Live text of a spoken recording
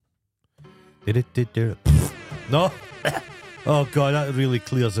No. Oh, God, that really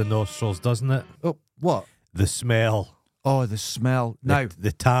clears the nostrils, doesn't it? Oh, what? The smell. Oh, the smell. Now,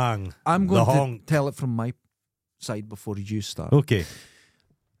 The tang. I'm the going to honk. tell it from my side before you start. Okay.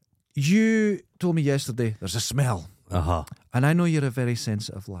 You told me yesterday there's a smell. Uh-huh. And I know you're a very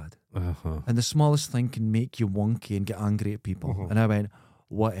sensitive lad. Uh-huh. And the smallest thing can make you wonky and get angry at people. Uh-huh. And I went,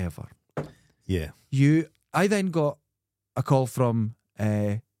 whatever. Yeah. I then got a call from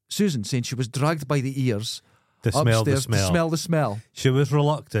Susan saying she was dragged by the ears To smell upstairs the smell. to smell the smell. She was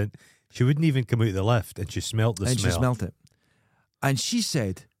reluctant. She wouldn't even come out the lift, and she smelt the And smell. she smelt it. And she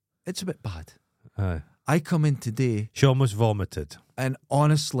said, it's a bit bad. Aye. I come in today She almost vomited. and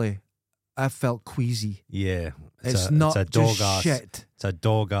honestly, I felt queasy. Yeah. It's not a dog just ass. shit. It's a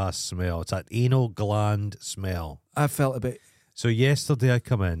dog ass smell. It's an anal gland smell. I felt a bit... So yesterday I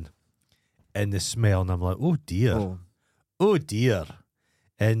come in and the smell, and I'm like, oh dear. Oh dear.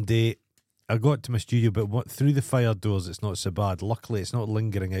 And I got to my studio, but through the fire doors it's not so bad. Luckily it's not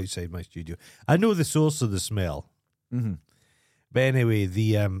lingering outside my studio. I know the source of the smell. Mm-hmm. But anyway,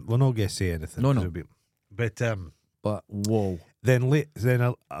 we're not going to say anything. No. But whoa. then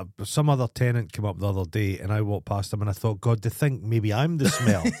some other tenant came up the other day, and I walked past him, and I thought, God, they think maybe I'm the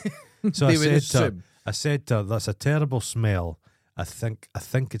smell. So I said to her, that's a terrible smell. I think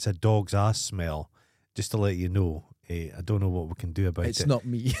it's a dog's ass smell. Just to let you know, I don't know what we can do about it. It's not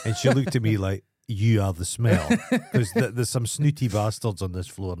me. And she looked at me like, you are the smell. Because there's some snooty bastards on this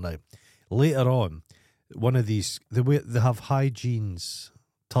floor now. Later on, one of these, they have hygienes,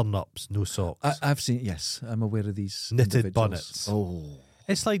 turn-ups, no socks. I've seen, yes, I'm aware of these Knitted individuals. bonnets. Oh.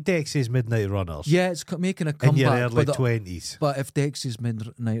 It's like Dexy's Midnight Runners. Yeah, it's making a in comeback. your early but 20s. But if Dexy's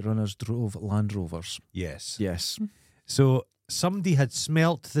Midnight Runners drove Land Rovers. Yes. Yes. So somebody had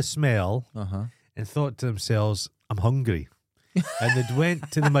smelt the smell Uh-huh. and thought to themselves, I'm hungry. And they'd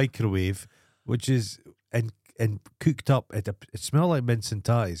went to the microwave, which is, and cooked up, it smelled like mince and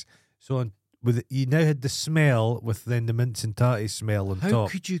tatties. So you now had the smell with then the mince and tatties smell on How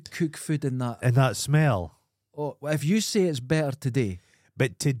top. could you cook food in that? And that smell. Oh, if you say it's better today,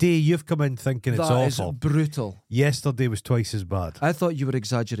 But today you've come in thinking it's that is awful. brutal. Yesterday was twice as bad. I thought you were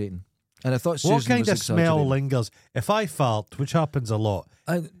exaggerating. And I thought Susan What kind was of smell exaggerating. lingers? If I fart, which happens a lot,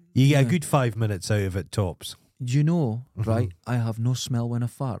 you get a good 5 minutes out of it tops. You know, Mm-hmm. right, I have no smell when I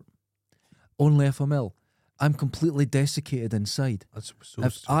fart. Only if I'm ill. I'm completely desiccated inside. That's so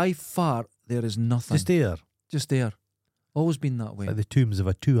If I fart, there is nothing. Just air. Just air. Always been that way. Like the tombs of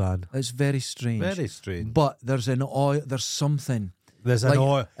a Tuan. It's very strange. Very strange. But there's an oil, there's something. There's Like, an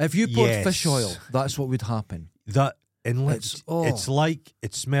oil. if you poured Yes. fish oil, that's what would happen. That It's- it's like,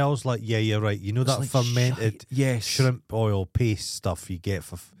 it smells like, yeah, you're right. You know that It's like fermented shite. Yes. shrimp oil paste stuff you get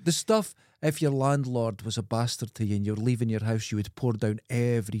for. The stuff, if your landlord was a bastard to you and you're leaving your house, you would pour down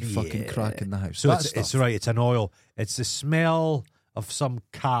every fucking crack in the house. So That it's stuff. right. It's an oil. It's the smell of some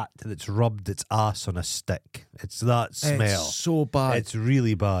cat that's rubbed its ass on a stick. It's that smell. It's so bad. It's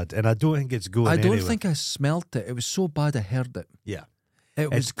really bad, and I don't think it's going. I don't anywhere. think I smelt it. It was so bad I heard it. Yeah, It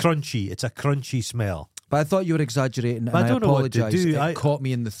was, it's crunchy. It's a crunchy smell. but I thought you were exaggerating, and I I don't know what to apologise. do. It caught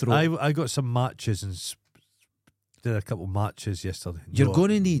me in the throat. I got some matches and did a couple matches yesterday. You're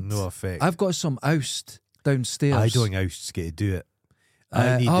going to need. no effect. I've got some oust downstairs. I don't think oust's going to do it. I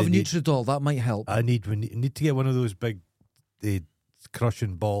have need Nutridol. That might help. I need to get one of those big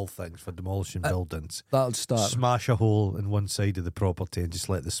crushing ball things for demolishing buildings. That'll start. Smash a hole in one side of the property and just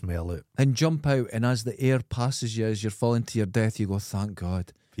let the smell out. And jump out, and as the air passes you, as you're falling to your death, you go, thank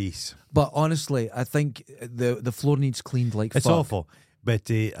God. Peace. But honestly, I think the floor needs cleaned like It's fuck. awful, but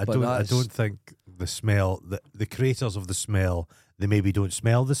I don't think the smell. The creators of the smell, they maybe don't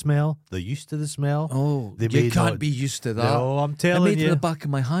smell the smell. They're used to the smell. Oh, They you may can't not- be used to that. No, I'm It telling made you. the back of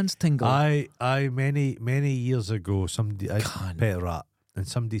my hands tingle. I many years ago, somebody I Can't. pet a rat, and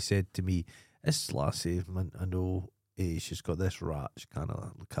somebody said to me, "This lassie, man, I know she's got this rat. She can't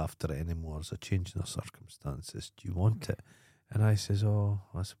look after it anymore. It's a change in her circumstances. Do you want it?" And I says, "Oh,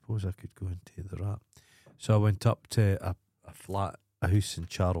 I suppose I could go and take the rat." So I went up to a house in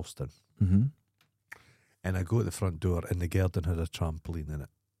Charleston, Mm-hmm. and I go to the front door, and the garden had a trampoline in it,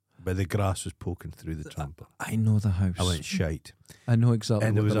 but the grass was poking through the trampoline. I know the house. I went shite. I know exactly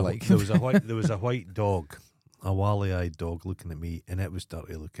And there what was they're like. there was a white dog, a wally-eyed dog looking at me, and it was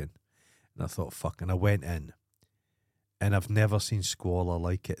dirty looking. And I thought, fuck. And I went in, and I've never seen squalor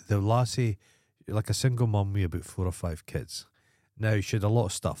like it. The lassie, like a single mum with about 4 or 5 kids. Now, she had a lot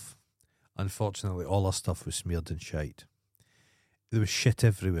of stuff. Unfortunately, all her stuff was smeared in shite. There was shit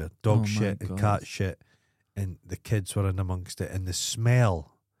everywhere, dog Oh my shit and God. cat shit, and the kids were in amongst it, and the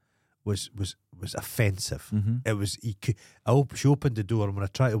smell was offensive. Mm-hmm. It was. She opened the door, and when I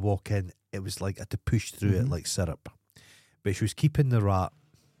tried to walk in, it was like I had to push through it like syrup. But she was keeping the rat.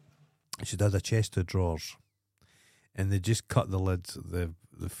 She'd had a chest of drawers, and they just cut the lids, the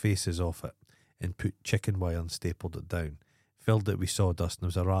faces off it, and put chicken wire and stapled it down, filled it with sawdust, and there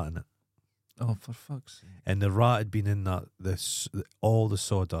was a rat in it. Oh, for fuck's sake. And the rat had been in that. All the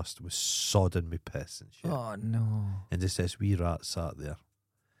sawdust was sodden with piss and shit. Oh, no. And just this wee rat sat there,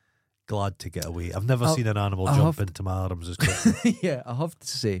 glad to get away. I've never I'll- seen an animal I jump have- into my arms as quickly. Yeah, I have to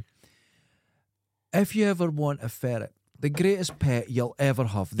say, if you ever want a ferret, the greatest pet you'll ever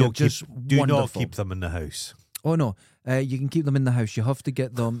have, they're just Do wonderful. not keep them in the house. Oh, no. You can keep them in the house. You have to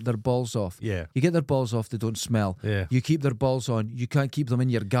get their balls off. Yeah, You get their balls off, they don't smell. yeah. You keep their balls on. You can't keep them in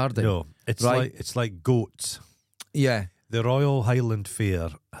your garden. No, it's Right. it's like goats. Yeah. The Royal Highland Fair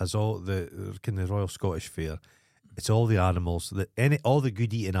has all the Royal Scottish Fair. It's all the animals all the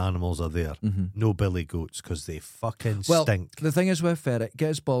good eating animals are there. No billy goats because they fucking Well, stink. the thing is with a ferret, get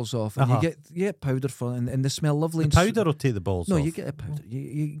his balls off, and Uh-huh. you get powder for it, and they smell lovely. The and powder will take the balls No, off. you get a powder.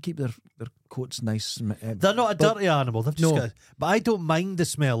 You keep their coats nice. They're not a but dirty animal. They've just No. got. But I don't mind the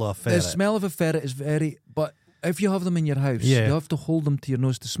smell of a The ferret. smell of a ferret is very. But if you have them in your house, Yeah. you have to hold them to your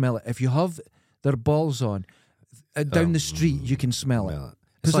nose to smell it. If you have their balls on down the street, you can smell it. Well,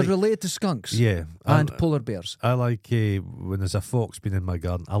 Because it's they're like- related to skunks yeah, and polar bears. I like when there's a fox been in my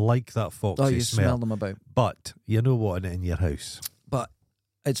garden. I like that foxy Oh, you smell smell. them about. But you know what in your house. But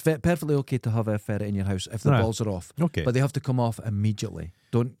it's perfectly okay to have a ferret in your house if the Right. balls are off. Okay. But they have to come off immediately.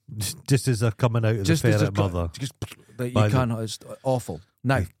 Don't just as they're coming out of just the as ferret they're mother. Just, you By the- can't. It's awful.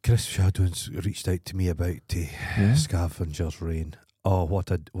 Now, Chris Shadwin's reached out to me about Scavenger's Reign. Oh, what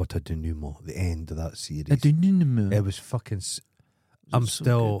a denouement! The end of that series. It was fucking. I'm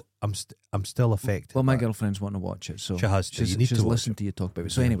still affected. Well, my by it. girlfriend's wanting to watch it, so She has to. she's, You need she's to watch listened to you talk about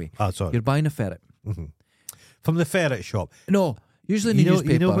it. So anyway, sorry. you're buying a ferret. From the ferret shop. No, usually in the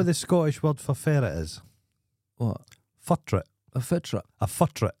newspaper. You know what the Scottish word for ferret is? What? Futret. A fitret. A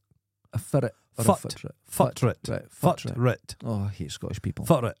futret. A ferret. Or Fut. a fitret. Futret. Right, futret. Futret. Oh, I hate Scottish people.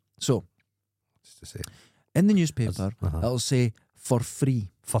 Futret. So, Just to say. in the newspaper, Uh-huh. it'll say for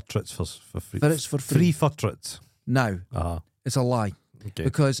free. Futrets for free. Ferrets for free. Free futrets. Now, it's a lie. Okay.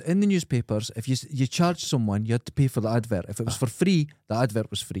 Because in the newspapers, if you charge someone, you had to pay for the advert. If it was for free, the advert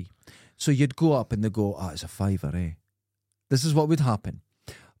was free. So you'd go up and they go, it's a £5, eh? This is what would happen.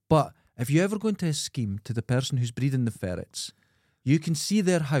 But if you ever go into a scheme to the person who's breeding the ferrets, you can see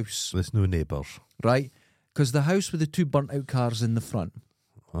their house, There's no neighbours. right? Because the house with the two burnt out cars in the front,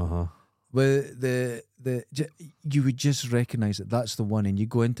 with you would just recognise it. That's the one, and you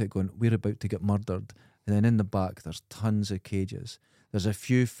go into it going, we're about to get murdered. And then in the back, there's tons of cages. There's a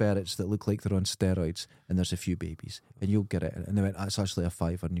few ferrets that look like they're on steroids, and there's a few babies, and you'll get it. And they went, that's actually a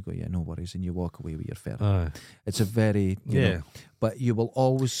 £5, and you go, yeah, no worries, and you walk away with your ferret. Aye. It's a very, you know, but you will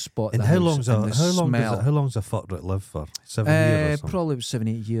always spot. And the how house long's and the smell. how long's a futret live for? 7 years or something? Probably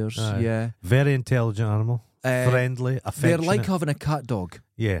 7-8 years. Aye. Yeah, Very intelligent animal. Friendly, they're affectionate. like having a cat dog.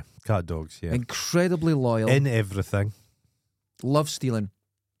 Yeah, cat dogs, yeah. Incredibly loyal. In everything. Love stealing.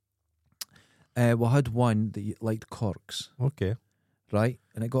 We had one that liked corks, Okay. right?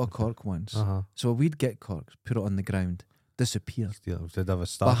 And it got a cork once. Uh-huh. So we'd get corks, put it on the ground, disappear. Did have a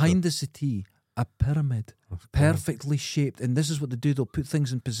starter? Behind the settee, a pyramid, perfectly shaped. And this is what they do, they'll put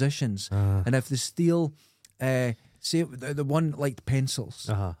things in positions. And if they steal, say the one liked pencils,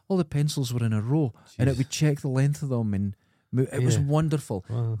 all the pencils were in a row, and it would check the length of them, and it was wonderful.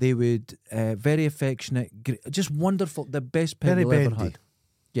 Wow. They would, very affectionate, just wonderful, the best pet Very we ever bendy. had.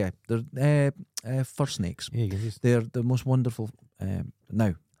 Yeah, they're fur snakes. Yeah, you can just... They're the most wonderful.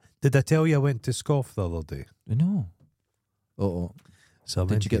 Now, Did I tell you I went to Scoff the other day? no. Oh, So I did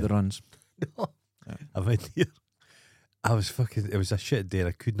went you get the here. runs? I went here. I was fucking... It was a shit day and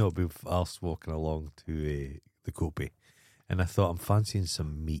I could not be arsed walking along to the Copy. And I thought, I'm fancying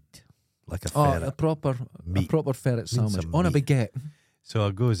some meat. Like a ferret. A proper ferret Means sandwich some on a meat. baguette. So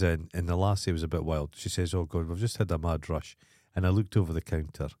I goes in, and the lassie was a bit wild. She says, "Oh God, we've just had a mad rush." And I looked over the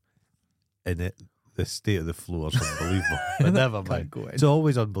counter, and the state of the floor is unbelievable. But never mind, go in. it's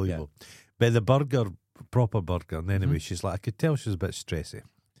always unbelievable. But the burger, proper burger. And anyway, she's like, I could tell she was a bit stressy.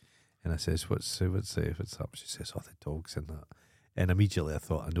 And I says, "What's up?" She says, "Oh, the dog's in that." And immediately I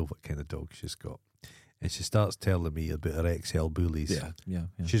thought, I know what kind of dog she's got. And she starts telling me about her XL bullies. Yeah.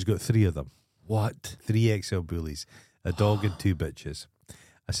 She's got 3 of them. What? 3 XL bullies, a dog and 2 bitches.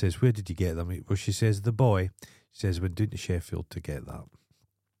 I says, where did you get them? Well, she says, the boy, she says, went down to Sheffield to get that.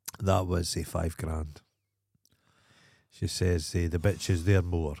 That was, say, $5,000. She says, the bitches, they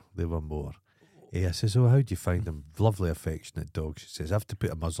were more. I says, oh, how do you find them? Lovely, affectionate dogs. She says, I have to put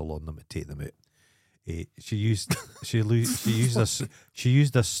a muzzle on them and take them out. She used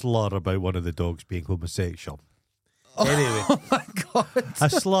a slur about one of the dogs being homosexual. Anyway, Oh my God. a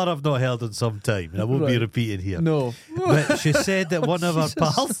slur I've not heard in some time, and I won't be Right. repeating here. No. But she said that one of her Jesus.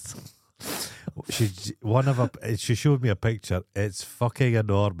 pals. She showed me a picture. It's fucking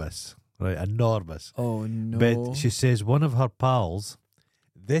enormous, right? Enormous. Oh no. But she says one of her pals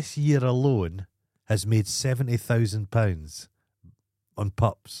this year alone has made £70,000 on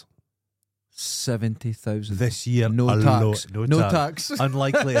pups. 70,000. This year No alone. tax. No tax.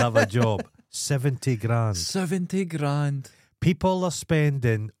 Unlikely to have a job. 70 grand. 70 grand. People are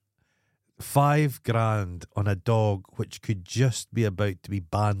spending 5 grand on a dog which could just be about to be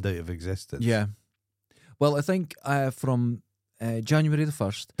banned out of existence. Yeah. Well, I think from January the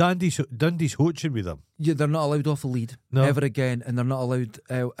 1st, Dundee's hoaching with them. they're not allowed off a lead No. ever again, and they're not allowed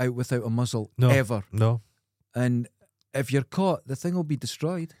out without a muzzle No. ever. No. And if you're caught, the thing will be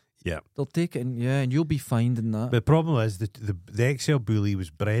destroyed. Yeah. They'll take it, and you'll be fined in that. But the problem is that the XL Bully was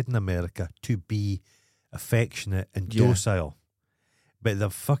bred in America to be affectionate and Yeah. docile. But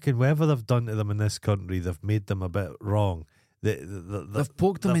they've fucking, whatever they've done to them in this country, they've made them a bit wrong. They've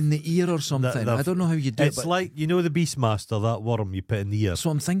poked them in the ear or something. I don't know how you do it. It's But like, you know the Beastmaster, that worm you put in the ear? that's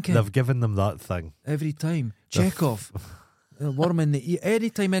what I'm thinking. They've given them that thing. Every time. Chekhov. Worm in the ear.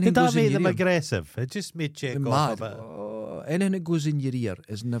 Anytime anything Did that goes in make your them ear. aggressive? It just made Chekhov a Mad. bit. Oh, anything that goes in your ear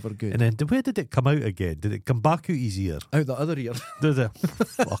is never good. And then where did it come out again? Did it come back out his ear? Out the other ear. Did it?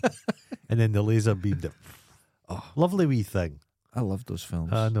 Fuck. And then the laser beamed it. Oh, lovely wee thing. I love those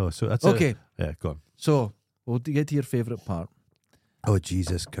films. I know. So that's Okay. Yeah, go on. So, we'll get to your favourite part. Oh,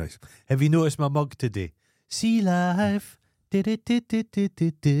 Jesus Christ. Have you noticed my mug today? Sea life. Sea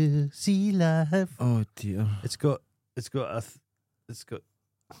life. Oh, dear. It's got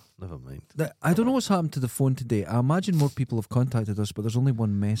never mind. I don't know what's happened to the phone today. I imagine more people have contacted us, but there's only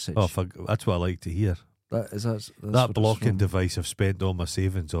one message. Oh, that's what I like to hear. That's That what it's blocking from. device I've spent all my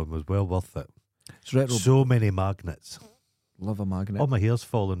savings on was well worth it. It's retro. So many magnets. Love a magnet. All my hair's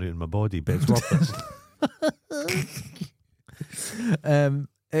falling out in my body, but it's worth it.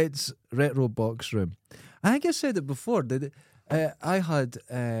 It's Retro Box Room. I think I said it before. I had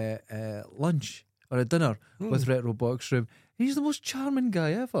lunch or a dinner with Retro Box Room. He's the most charming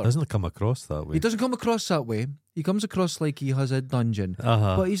guy ever. Doesn't come across that way. He doesn't come across that way. He comes across like he has a dungeon.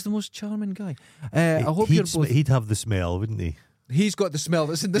 But he's the most charming guy. I hope you're both. He'd have the smell, wouldn't he? He's got the smell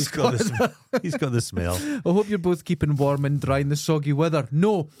that's in this He's got the corner. smell. He's got the smell. I hope you're both keeping warm and dry in the soggy weather.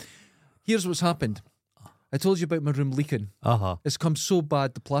 No. Here's what's happened. I told you about my room leaking. It's come so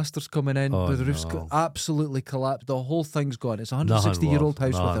bad. The plaster's coming in. Oh, The roof's no. absolutely collapsed. The whole thing's gone. It's a Nothing 160-year-old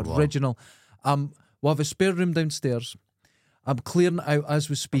worse. house with Nothing original. We'll have a spare room downstairs. I'm clearing it out as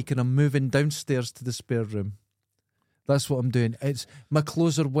we speak, and I'm moving downstairs to the spare room. That's what I'm doing. It's my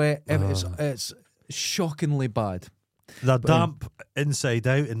clothes are wet. It's shockingly bad. They're damp inside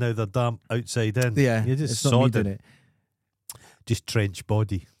out, and now they're damp outside in. Yeah, You're just it's not me doing sodding. it. Just trench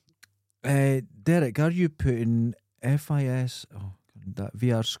body. Derek, are you putting FIS? Oh, that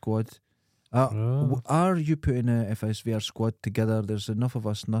VR squad. Are you putting a FIS VR squad together? There's enough of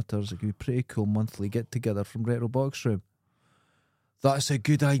us nutters. It could be pretty cool monthly get together from Retro Box Room. That's a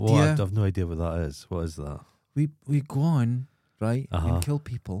good idea. What? I've no idea what that is. What is that? We go on, right, and kill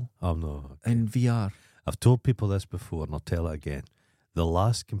people Oh no. in VR. I've told people this before, and I'll tell it again. The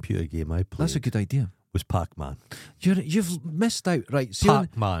last computer game I played That's a good idea. was Pac-Man. You've missed out, right? See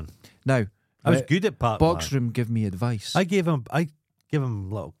Pac-Man. now, I was good at Pac-Man. Box Room give me advice. I gave him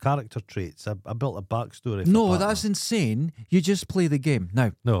little character traits. I built a backstory. For No, Pac-Man. that's insane. You just play the game.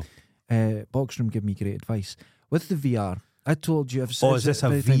 Now, no. Box Room give me great advice. With the VR, I told you... Is this a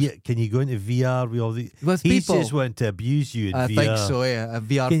VR? Can you go into VR with all the... With He people? says want to abuse you in I VR. think so, yeah. A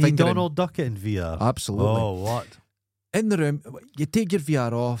VR Can you fingering. Donald Duck it in VR? Absolutely. Oh, what? In the room, you take your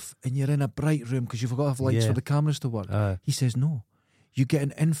VR off and you're in a bright room because you've got to have lights Yeah. for the cameras to work. He says, no. You get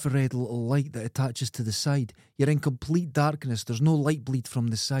an infrared little light that attaches to the side. You're in complete darkness. There's no light bleed from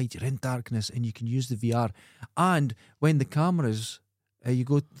the side. You're in darkness and you can use the VR. And when the cameras... you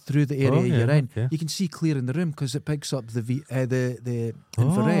go through the area you're in. Okay. You can see clear in the room because it picks up the Oh,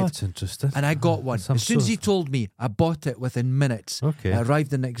 infrared. that's interesting. And I got one. As soon as he told me, I bought it within minutes. Okay. It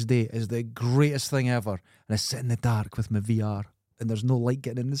arrived the next day. It's the greatest thing ever. And I sit in the dark with my VR, and there's no light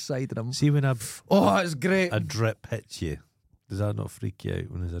getting in the side. And I'm, See when oh, it's great. a drip hits you, does that not freak you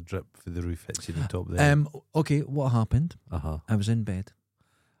out when there's a drip for the roof hits you in the top there? Okay, what happened? I was in bed.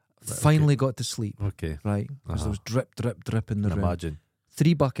 Right, Finally got to sleep. Okay. Right? Because there was drip, drip, drip in the room. Imagine.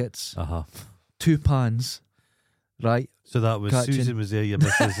 3 buckets, 2 pans. Right? So that was Catching. Susan was there, your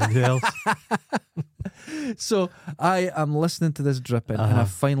missus, and who else? So I am listening to this dripping, and I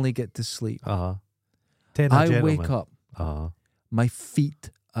finally get to sleep. Tenor I gentleman. wake up, my feet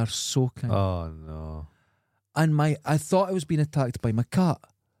are soaking. Oh no. And I thought I was being attacked by my cat.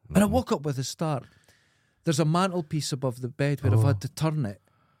 And I woke up with a start. There's a mantelpiece above the bed where I've had to turn it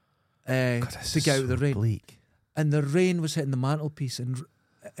to get out of the rain. Bleak. And the rain was hitting the mantelpiece and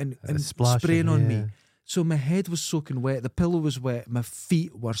Splashing, spraying on yeah. me. So my head was soaking wet, the pillow was wet, my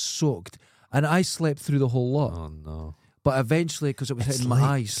feet were soaked. And I slept through the whole lot. Oh no. But eventually, because it was hitting my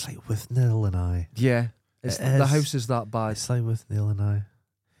eyes. It's like with Neil and I. Yeah. The is. house is that bad. It's like with Neil and I.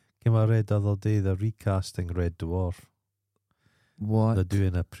 Came I read the other day, they're recasting Red Dwarf. What? They're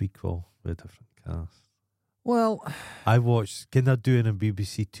doing a prequel with a different cast. Well, I watched, they're doing on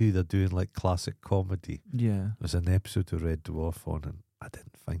BBC Two, they're doing like classic comedy. yeah. There's an episode of Red Dwarf on and I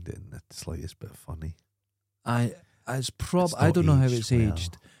didn't find it in the slightest bit funny. I not don't know how aged it's well.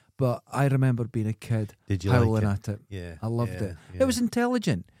 aged, but I remember being a kid Did you howling like it? at it. Yeah. I loved yeah, it. yeah. It was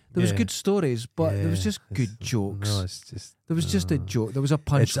intelligent. There was Yeah. good stories, but there was Yeah, just good it's- jokes. No, it's just... There was just a joke. There was a I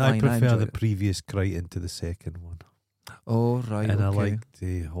punchline. prefer enjoyed the it. previous Crichton to the second one. Oh, right. And I okay. liked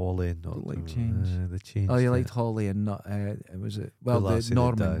the Holly and not Don't like the, change. the change. Oh, you to liked it. Holly and not. Was it? Well, The the lassie that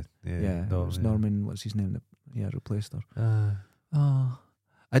Norman. died. Yeah, it was Norman. What's his name? That replaced her. Oh,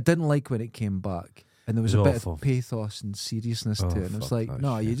 I didn't like when it came back, and there was It a was bit awful. of pathos and seriousness Oh, to it. And it was fuck like, that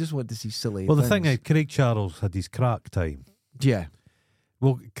no, you shit. just want to see silly. Well, the thing things. is, Craig Charles had his crack time. Yeah.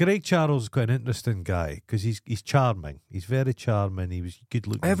 Well, Craig Charles is quite an interesting guy because he's charming. He's very charming. He was good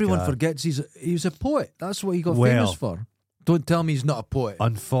looking. Everyone guy. forgets he was a poet. That's what he got Well, famous for. Don't tell me he's not a poet.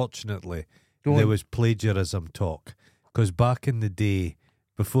 Unfortunately, Go there on. was plagiarism talk because back in the day,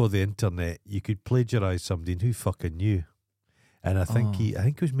 before the internet, you could plagiarise somebody and who fucking knew. And I think Oh. I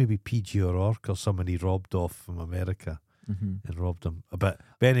think it was maybe P.G. O'Rourke or someone he robbed off from America Mm-hmm. and robbed him a bit.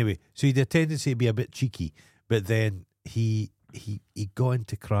 But anyway, so he had a tendency to be a bit cheeky, but then he got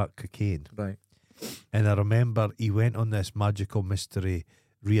into crack cocaine. Right. And I remember he went on this magical mystery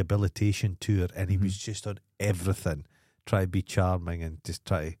rehabilitation tour and he was just on everything, try to be charming and just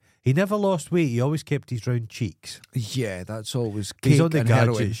try. He never lost weight. He always kept his round cheeks. Yeah, that's always cake He's on the and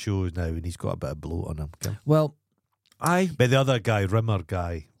gadget heroin. shows now and he's got a bit of bloat on him. Okay? Well, But the other guy, Rimmer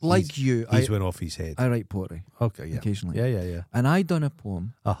guy, like you, he's went off his head. I write poetry Okay, yeah. occasionally. Yeah. And I done a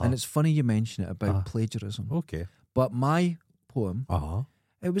poem, Uh-huh. and it's funny you mention it about Uh-huh. plagiarism. Okay. But my poem, Uh-huh.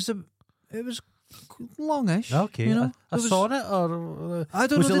 it was longish. Okay. you know, a It was- sonnet or I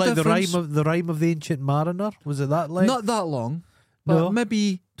don't was know it the like difference. the rhyme of the Ancient Mariner? Was it that length? Not that long, but No.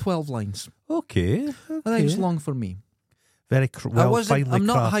 maybe 12 lines. Okay. I think it was long for me. Very finely I'm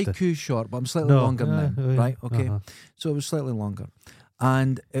not crafted. haiku short, but I'm slightly longer now. Right? Okay. Uh-huh. So it was slightly longer.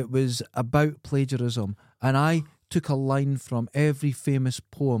 And it was about plagiarism. And I took a line from every famous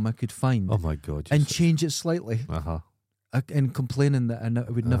poem I could find Oh my God! and changed it slightly uh-huh. in complaining that I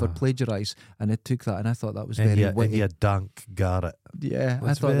would never plagiarise. And I took that and I thought that was very and witty. you dank Garrett. Yeah, I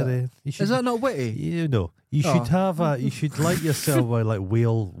That's thought that. very. You should, Is that not witty? You know, you Oh. should have a. You should light yourself with like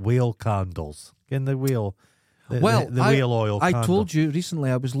whale candles. In the whale. The whale oil. I candle. told you recently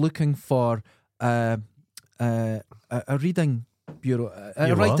I was looking for a reading bureau,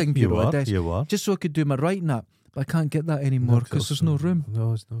 a writing bureau, a desk, You were. just so I could do my writing up. But I can't get that anymore because there's no room.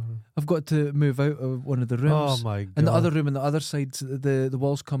 No, it's no room. I've got to move out of one of the rooms. Oh my God! And the other room on the other side, the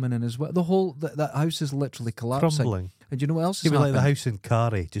wall's coming in as well. The whole that house is literally collapsing. crumbling. And do you know what else is Give me like happening? the house in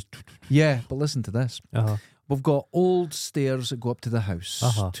Carrie. Just. Yeah, but listen to this. Uh-huh. We've got old stairs that go up to the house.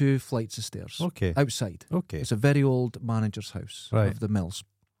 Uh-huh. 2 flights of stairs Okay. outside. Okay. It's a very old manager's house Right. of the mills.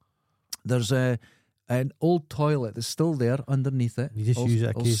 There's an old toilet that's still there underneath it. You just all, use it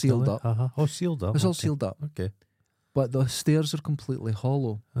all occasionally. sealed up. Uh-huh. Oh, sealed up. It's all Okay. sealed up. Okay. But the stairs are completely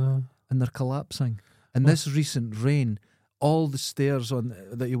hollow and they're collapsing. And Oh. this recent rain, all the stairs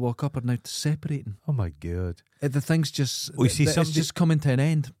that you walk up are now separating. Oh my God! The thing's just, Well, you see, it's somebody- just coming to an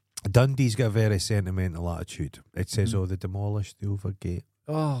end. Dundee's got a very sentimental attitude. It says, Mhm. "Oh, they demolished the Overgate."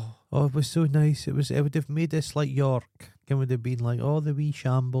 Oh, Oh, it was so nice. It would have made this like York. It would have been like, oh, the wee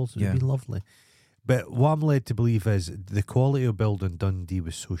shambles. It would have Yeah. been lovely. But what I'm led to believe is the quality of building Dundee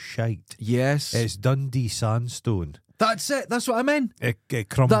was so shite. yes. It's Dundee sandstone. That's it. That's what I meant. It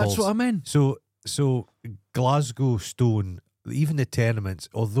crumbles. That's what I meant. So Glasgow stone, even the tenements,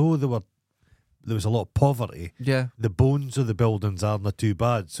 although there was a lot of poverty, Yeah. the bones of the buildings aren't too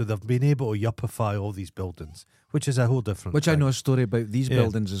bad. So they've been able to yuppify all these buildings, which is a whole different Which thing. I know a story about these Yeah.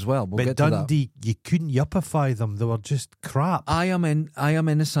 buildings as well. We'll But get to that. Dundee, you couldn't yuppify them. They were just crap. I am in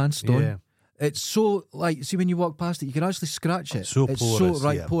a sandstone. Yeah. It's so like, see, when you walk past it, you can actually scratch it. So it's porous, so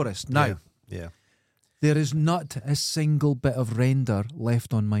yeah. porous. Now Yeah. there is not a single bit of render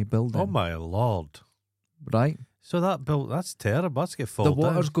left on my building. Oh my lord. Right? So that's terrible. That's get The fall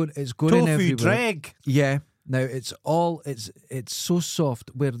water's down. going. It's going in Tofu everywhere. drag. Yeah. Now it's so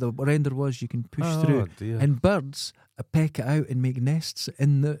soft where the render was. You can push through, Dear. and birds peck it out and make nests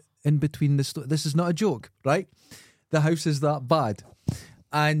in between the. This is not a joke, right? The house is that bad,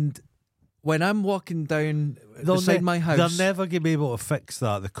 and when I'm walking down beside my house, they're never going to be able to fix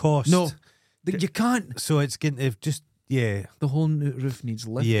that. The cost. no, you can't. So it's going to just The whole new roof needs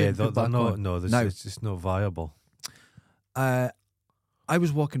lifting. Yeah, put they're back not. on. No, Now- it's just not viable. I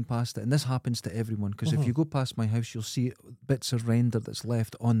was walking past it, and this happens to everyone because if you go past my house, you'll see bits of render that's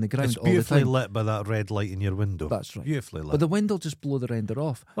left on the ground It's all the beautifully time. lit by that red light in your window. That's right. Beautifully lit. But the wind will just blow the render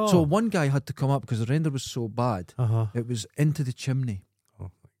off. Oh. So one guy had to come up because the render was so bad. It was into the chimney.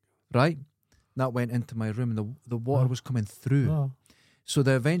 Oh. Right? That went into my room, and the water was coming through. Oh. So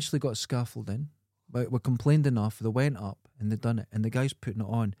they eventually got scaffolding. But we complained enough. They went up and they done it. And the guy's putting it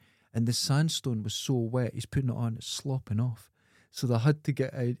on. And the sandstone was so wet, he's putting it on, it's slopping off. So they had to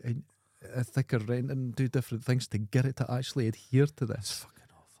get a thicker render and do different things to get it to actually adhere to It's this. fucking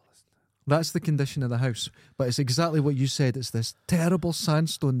awful, isn't it? That's the condition of the house. But it's exactly what you said. It's this terrible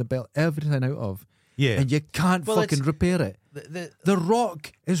sandstone they built everything out of. Yeah. And you can't Well, fucking repair it. The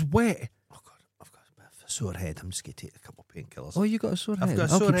rock is wet. Oh God, I've got a bit of a sore head. I'm just going to take a couple of painkillers. Oh, you got a sore head. I've got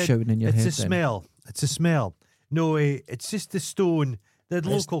a I'll sore keep head. shouting in your it's head a then. smell. It's a smell. No, it's just the stone. They had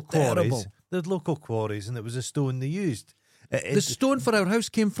It's local quarries. terrible. They had local quarries, and it was a stone they used. The stone for our house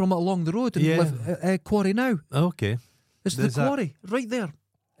came from along the road and Yeah. quarry now. Okay. It's There's the that- quarry right there,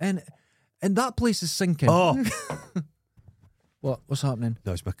 and that place is sinking. Oh, What's happening?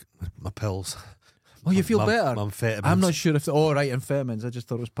 no, it's my pills. Oh, you feel better? Amphetamines. I'm not sure if. Oh, right, amphetamines. I just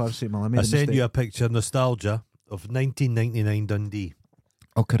thought it was paracetamol. I made I a sent mistake. you a picture, nostalgia, of 1999 Dundee.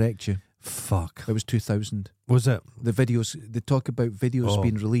 I'll correct you. Fuck. It was 2000. Was it? The videos. They talk about videos Oh.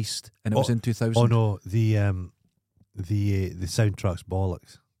 being released, and it was in 2000. Oh no, the soundtrack's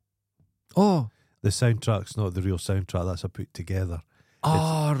bollocks. Oh. The soundtrack's not the real soundtrack. That's a put together.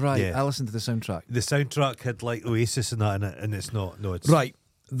 Oh, right. yeah. I listened to the soundtrack. The soundtrack had like Oasis and that in it, and it's not. No, it's Right.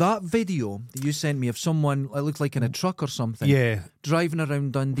 That video that you sent me of someone, it looked like in a truck or something, Yeah. driving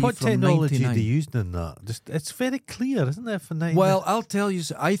around Dundee What from technology 99. they used in that? Just it's very clear, isn't it? For 99? Well, I'll tell you,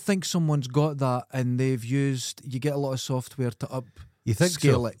 I think someone's got that and they've used, you get a lot of software to up you think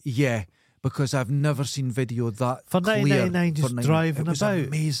scale so? it. Yeah, because I've never seen video that For clear. 999 just for 99. driving It was about.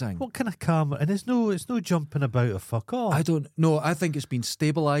 amazing. What kind of camera? And it's no jumping about or fuck off. I don't know. I think it's been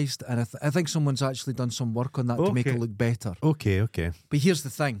stabilised and I think someone's actually done some work on that to make it Okay. look better. Okay. But here's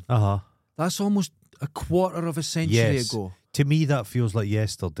the thing. That's almost a quarter of a century Yes. ago. To me, that feels like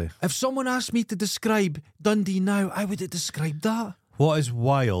yesterday. If someone asked me to describe Dundee now, how would it describe that? What is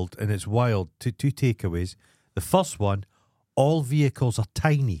wild, and it's wild, two takeaways. The first one, all vehicles are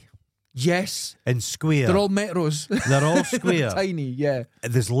tiny Yes. and square. They're all metros. They're all square. Tiny, yeah.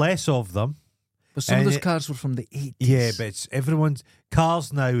 There's less of them. But some of And those it- cars were from the 80s. Yeah, but it's everyone's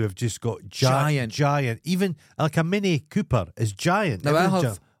cars now have just got giant. Even like a Mini Cooper is giant. Now, I Everyone's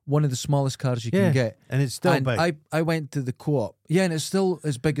have one of the smallest cars you Yeah, can get. and it's still And big. I went to the Co-op. Yeah, and it's still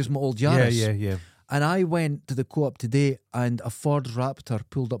as big as my old Yaris. Yeah. And I went to the Co-op today and a Ford Raptor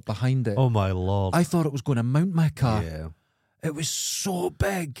pulled up behind it. Oh my lord. I thought it was going to mount my car. Yeah. It was so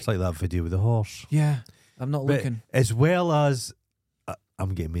big. It's like that video with the horse. Yeah, I'm not But looking. as well as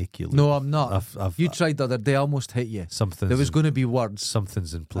I'm getting make you look. No, I'm not. I've You tried the other day, I almost hit you. something's There was going to be words.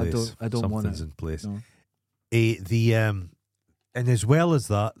 something's in place. I don't want something's it. in place. No. And as well as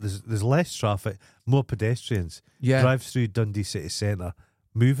that, there's less traffic, more pedestrians. Yeah, Drive through Dundee city centre,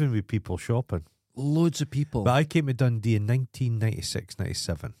 moving with people shopping. loads of people. But I came to Dundee in 1996,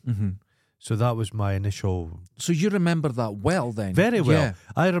 97. hmm So that was my initial. So you remember that well then? Very well. Yeah.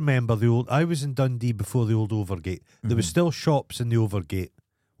 I remember I was in Dundee before the old Overgate. There was still shops in the Overgate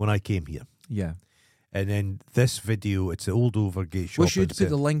when I came here. Yeah. And then this video, it's the old Overgate shop. We should put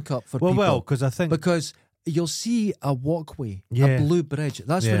the link up for people. Well, because I think. Because you'll see a walkway, Yeah. a blue bridge.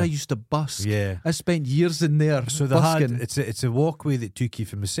 That's where Yeah. I used to busk. Yeah. I spent years in there So they busking. had it's a walkway that took you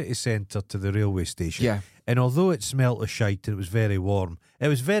from the city centre to the railway station. Yeah. And although it smelt of shite and it was very warm, it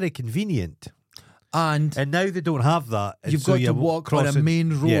was very convenient. And And now they don't have that. And you've so got you're to walk on a crossing- main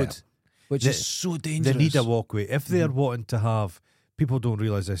road, Yeah. which They- is so They dangerous. need a walkway. If they're wanting to have, people don't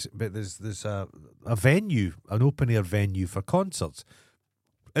realise this, but there's a venue, an open air venue for concerts,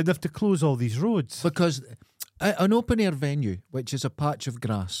 and they have to close all these roads. Because an open air venue, which is a patch of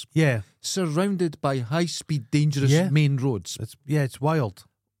grass, Yeah, surrounded by high speed, dangerous Yeah. main roads. it's wild.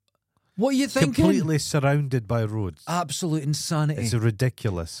 What are you thinking? Completely surrounded by roads. Absolute insanity. It's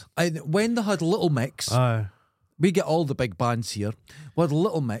ridiculous. When they had Little Mix, Fuck's we get all the big bands here. We had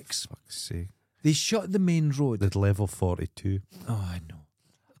Little Mix, sake. They shut the main road. At level 42. Oh, I know.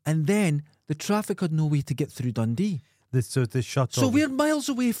 And then the traffic had no way to get through Dundee. So they shut So off. we're miles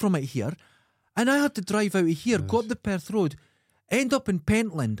away from it here, and I had to drive out of here, go up the Perth Road, end up in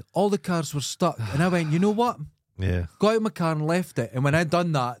Pentland. All the cars were stuck, and I went, you know what? Yeah. Got out of my car and left it. And when I'd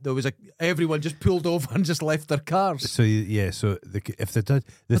done that, there was everyone just pulled over and just left their cars. So if they did, the But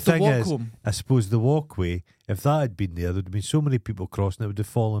the thing walk is, home. I suppose the walkway, if that had been there, there'd have been so many people crossing, it would have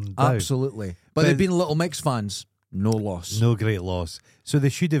fallen down. Absolutely. But they've been Little Mix fans. No loss. No great loss. So they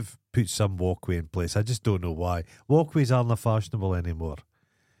should have put some walkway in place. I just don't know why. Walkways aren't fashionable anymore.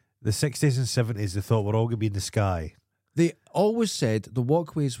 The 60s and 70s, they thought we're all going to be in the sky. They always said the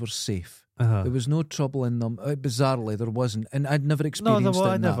walkways were safe. Uh-huh. There was no trouble in them. Bizarrely, there wasn't. And I'd never No, experienced it.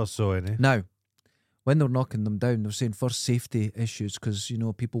 I in never that. saw any. Now, when they were knocking them down, they were saying for safety issues because,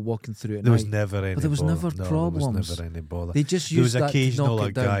 people walking through it. There was never any But there was bother. never No, problems. There was never any bother. They just There was used that to occasional knock a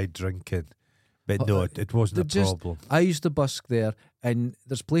it down. guy drinking. But no, it wasn't a problem. I used to busk there, and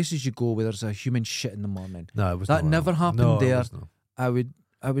there's places you go where there's a human shit in the morning. No, it was That not. never happened No, it there. was not.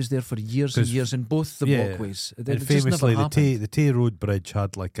 I was there for years and 'Cause years in both the walkways. It And just never famously, happened. the Tay Road Bridge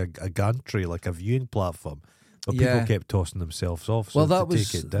had like a gantry, like a viewing platform, but Yeah. people kept tossing themselves off. So Well, to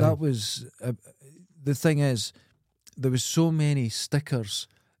take it down. that was the thing is, there was so many stickers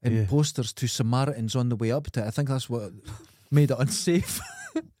and Yeah. posters to Samaritans on the way up to it. I think that's what made it unsafe.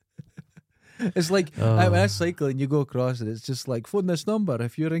 It's like when I cycle and you go across it, it's just like phone this number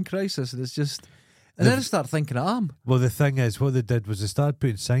if you're in crisis, and it's just. And then I start thinking, Well, the thing is, what they did was they started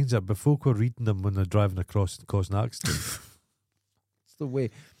putting signs up, but folk were reading them when they're driving across and causing accidents. it's the way.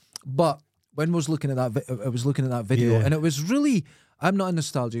 But when I was looking at that video, Yeah. and it was really. I'm not a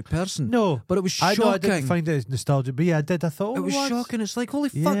nostalgic person. No, but it was I shocking. know I didn't find it as nostalgic, but yeah, I did. I thought it was shocking. It's like, holy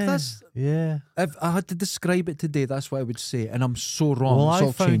fuck, Yeah, that's. yeah. If I had to describe it today, that's what I would say, and I'm so wrong. Well, it's I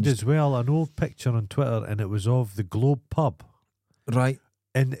all found changed. as well an old picture on Twitter, and it was of the Globe pub, Right?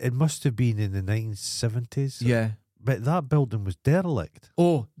 and it must have been in the 1970s. Yeah. But that building was derelict.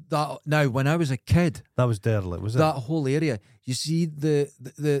 Oh, that now when I was a kid, That was derelict, was it? that whole area. You see the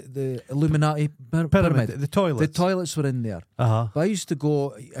Illuminati pyramid. The toilets. The toilets were in there. Uh-huh. But I used to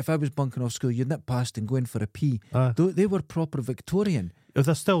go if I was bunking off school. You'd nip past and go in for a pee. They were proper Victorian. Oh,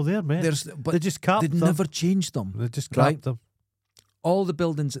 they're still there, mate. But they just capped they'd them. never changed them. They just Right. capped them. All the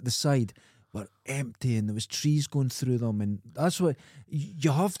buildings at the side were empty and there was trees going through them, and that's what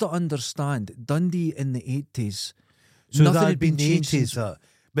you have to understand. Dundee in the 80s, So nothing that had been changed since.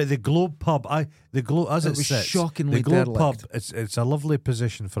 But the Globe pub, as It it was sits, shockingly the Globe derelict. pub. It's a lovely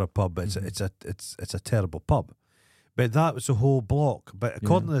position for a pub. But it's a terrible pub. But that was a whole block. But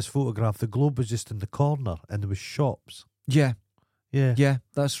according to this photograph, the Globe was just in the corner, and there was shops. Yeah, Yeah,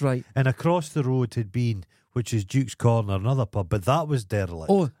 that's right. And across the road had been, which is Duke's Corner, another pub, but that was derelict.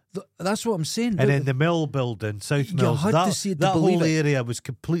 Oh, that's what I'm saying. and then the Mill building, South You Mills, had that, to see it to that believe whole it. area was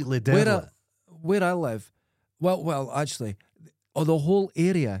completely derelict. where I live, well, actually, the whole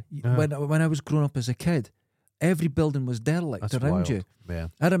area. When I was growing up as a kid, every building was derelict That's around wild. you. Yeah.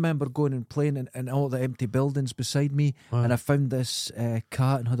 I remember going and playing in all the empty buildings beside me, and I found this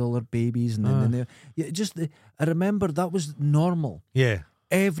cat and had all her babies, and then I remember that was normal. Yeah.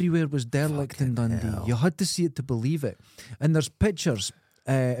 Everywhere was derelict in Dundee. hell. You had to see it to believe it. And there's pictures.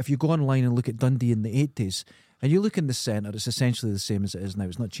 If you go online and look at Dundee in the 80s, and you look in the centre, it's essentially the same as it is now.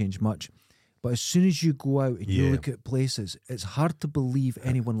 It's not changed much. But as soon as you go out and you Yeah. look at places, it's hard to believe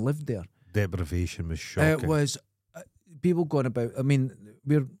anyone lived there. Deprivation was shocking. It was people going about. I mean,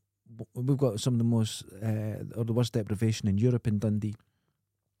 we've got some of the most or the worst deprivation in Europe in Dundee.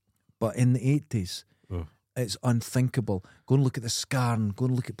 But in the 80s, it's unthinkable. Go and look at the Scarn. Go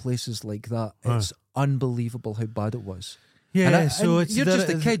and look at places like that. It's unbelievable how bad it was. Yeah, so and it's you're just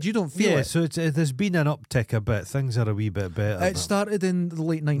a kid. You don't feel it. so there's been an uptick a bit. Things are a wee bit better. It started in the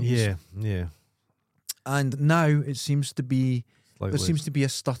late 90s. Yeah. And now it seems to be Slightly. there seems to be a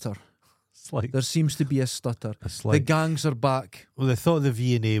stutter. Slight. There seems to be a stutter. A The slight. gangs are back. Well, they thought the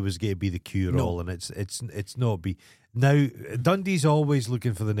V&A was going to be the cure-all, and it's not be. Now Dundee's always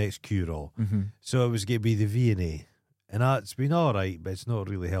looking for the next cure-all, so it was going to be the V&A, and that's been all right, but it's not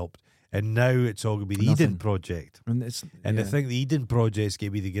really helped. And now it's all going to be the Nothing. Eden Project, And I think the Eden Project's going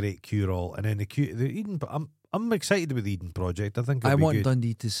to be the great cure-all, and then the Eden. I'm excited about the Eden Project. I think I it'll be want good.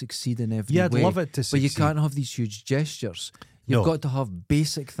 Dundee to succeed in every Yeah, I'd way. love it to But succeed. you can't have these huge gestures. You've No. got to have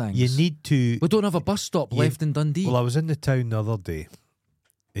basic things. You need to. We don't have a bus stop left in Dundee. Well, I was in the town the other day,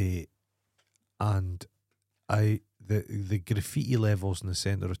 and the graffiti levels in the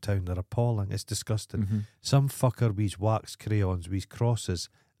centre of town are appalling. It's disgusting. Mm-hmm. Some fucker with his wax crayons, with his crosses,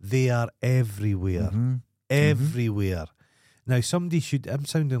 they are everywhere. Mm-hmm. Everywhere. Now, somebody should. I'm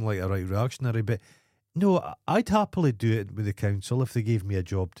sounding like a right reactionary, but no, I'd happily do it with the council if they gave me a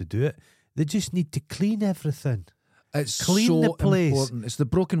job to do it. They just need to clean everything. It's Clean so the place. important. It's the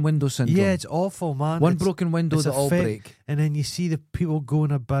broken window syndrome. Yeah, it's awful, man. One It's- broken window it's that all effect- break. And then you see the people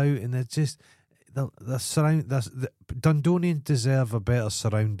going about, and they're just the Dundonians deserve a better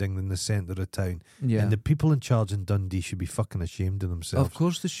surrounding than the centre of town. Yeah, And the people in charge in Dundee should be fucking ashamed of themselves. of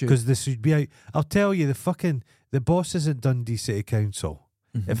course they should. Because this should be out. I'll tell you, the bosses at Dundee City Council,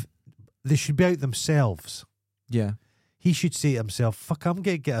 Mhm. if they should be out themselves. yeah, He should say to himself, "Fuck, I'm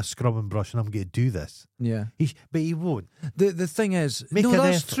going to get a scrubbing brush and I'm going to do this." yeah. But he won't. The thing is, Make no, an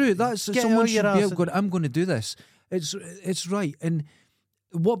that's effort. true. That's Get someone out should your be arse out and- going, I'm going to do this. It's right. And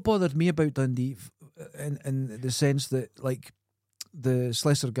what bothered me about Dundee, in the sense that, like, the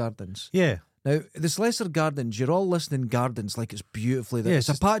Slessor Gardens. Yeah, Now, the Slessor Gardens, you're all listening gardens like it's beautifully there. Yeah, it's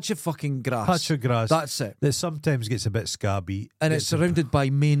it's a patch of fucking grass. patch of grass That's it. that sometimes gets a bit scabby, And it's surrounded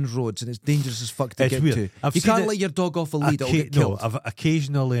by main roads, and it's dangerous as fuck to It's get weird. to. I've You seen can't it- let your dog off a lead; it'll get killed. I've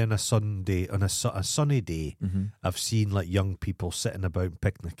occasionally on a Sunday, on a sunny day, Mhm. I've seen like young people sitting about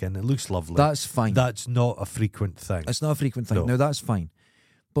picnicking. It looks lovely. That's fine. That's not a frequent thing. It's not a frequent thing. No. Now, that's fine.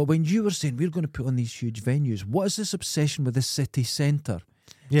 But when you were saying we're going to put on these huge venues, what is this obsession with the city centre?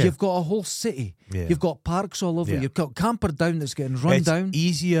 Yeah. You've got a whole city. Yeah. You've got parks all over. Yeah. You've got Camperdown that's getting run It's down.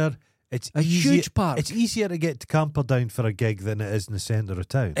 easier. It's A easier, huge park. It's easier to get to Camperdown for a gig than it is in the centre of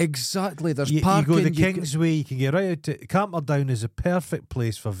town. Exactly. There's You parking. go the you Kingsway. You can get right out to Camperdown. Is a perfect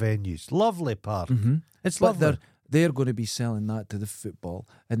place for venues. Lovely park. Mhm. It's But lovely. they're going to be selling that to the football,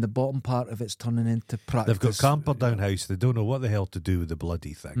 and the bottom part of it's turning into practice. They've got Camperdown House. They don't know what the hell to do with the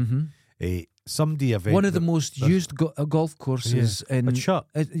bloody thing. Mhm. Somebody One of the most there's- used golf courses in But shut.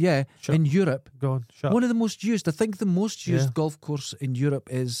 in Europe. Go on. Shut. One of the most used. I think the most used Yeah. golf course in Europe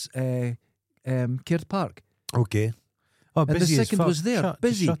is Caird Park. Okay. Oh, And the busy as second fuck. was there, Shut,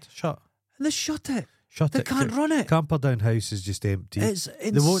 busy. Shut. And they shut it. Shut They it. can't run it. Camperdown House is just empty. It's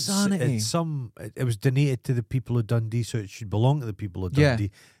They won't insanity. it was donated to the people of Dundee, so it should belong to the people of Yeah.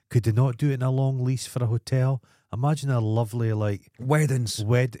 Dundee. Could they not do it in a long lease for a hotel? Imagine a lovely Weddings.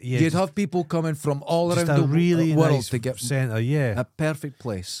 yeah, You'd just- have people coming from all just around a the really world nice to get centre. Yeah, a perfect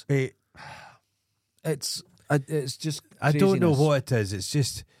place. It's just. I don't know craziness. what it is. It's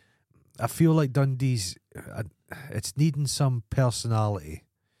just I feel like Dundee's. It's needing some personality.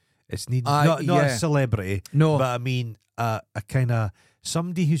 It's needing not yeah. a celebrity. No. But I mean, a kind of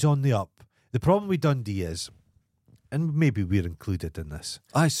somebody who's on the up. The problem with Dundee is, and maybe we're included in this,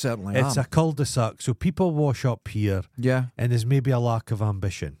 I certainly it's am. a cul-de-sac. So people wash up here, Yeah. and there's maybe a lack of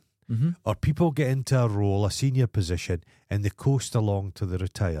ambition. Mm-hmm. Or people get into a role, a senior position, and they coast along to the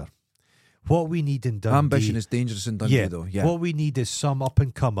retire. What we need in Dundee... Ambition is dangerous in Dundee, though. Yeah. What we need is some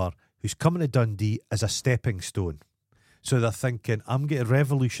up-and-comer who's coming to Dundee as a stepping stone. So they're thinking, I'm going to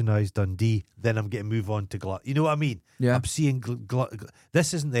revolutionise Dundee, then I'm going to move on to Glasgow. You know what I mean? Yeah. I'm seeing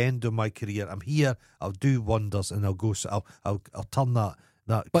this isn't the end of my career. I'm here. I'll do wonders, and I'll go. So I'll turn that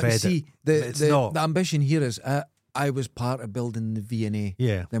But credit. see, It's not. the ambition here is I was part of building the V&A,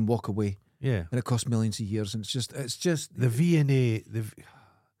 Yeah, then walk away, yeah. and it cost millions of years, and it's just The V&A. there's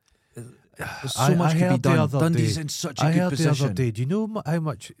so much to be done. Dundee's in such a I good heard position. the other day. Do you know how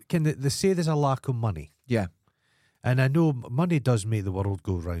much? They say there's a lack of money. Yeah. And I know money does make the world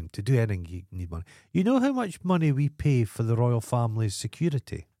go round. To do anything, you need money. You know how much money we pay for the royal family's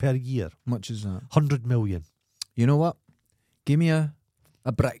security per year? Much as that. 100 million. You know what? Give me a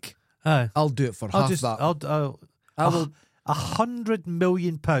brick. Aye. I'll do it for half that. I will. £100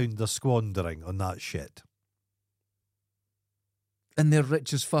 million they're squandering on that shit. And they're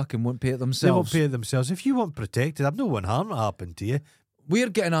rich as fuck and won't pay it They won't themselves. pay it themselves. If you want protected, I've no one harm to happen to you. We're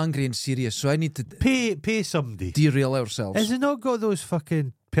getting angry and serious, so I need to Pay somebody. derail ourselves. Has it not got those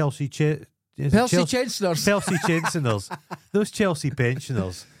fucking Chelsea Chancellors. Chelsea Chancellors, those Chelsea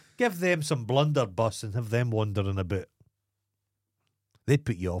pensioners? Give them some blunderbuss and have them wandering about. They'd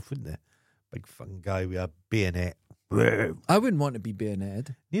put you off, wouldn't they? Big fucking guy with a bayonet. I wouldn't want to be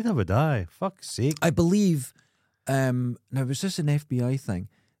bayoneted. Neither would I. Fuck's sake. I believe, now was this an FBI thing,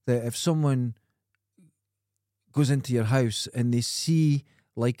 that if someone goes into your house and they see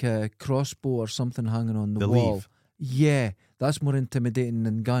like a crossbow or something hanging on the They wall, leave. yeah, that's more intimidating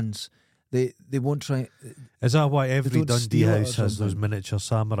than guns. They won't try Is that why every don't Dundee steal it or house has those something. miniature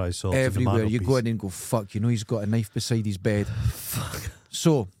samurai swords everywhere. in the You mantelpiece? go in and go, fuck, you know he's got a knife beside his bed.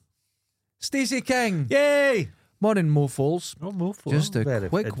 So, Stacey King. Yay! Morning, mofoles. Oh, move for Just a very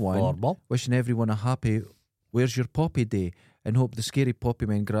quick one. informal. Wishing everyone a happy Where's Your Poppy Day, and hope the scary poppy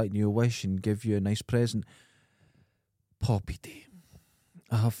men grant you a wish and give you a nice present. Poppy Day.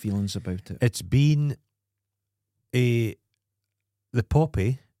 I have feelings about it. It's been The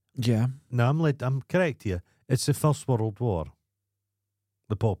poppy. Yeah. No, I'm correct here. It's the First World War.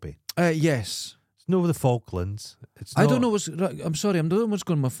 The poppy. Yes. It's no the Falklands. It's I not, don't know I'm sorry, I don't know what's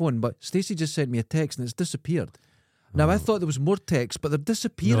going on my phone, but Stacey just sent me a text and it's disappeared. Now, I thought there was more text, but they're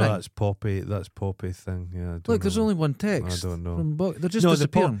disappearing. No, that's poppy thing. Yeah, I don't Look, there's know. only one text. I don't know. They're just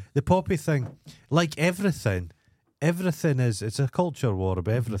disappearing. The poppy thing, like everything it's a culture war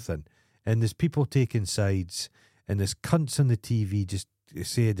about everything. And there's people taking sides, and there's cunts on the TV just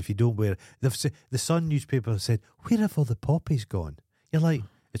said if you don't wear... The Sun newspaper said, where have all the poppies gone? You're like...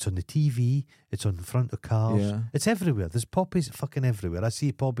 It's on the TV. It's on the front of cars. Yeah. It's everywhere. There's poppies fucking everywhere. I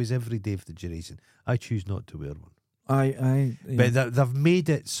see poppies every day for the duration. I choose not to wear one. Yeah. But they've made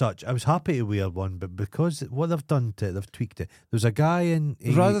it such. I was happy to wear one, but because what they've done to it, they've tweaked it. There's a guy in...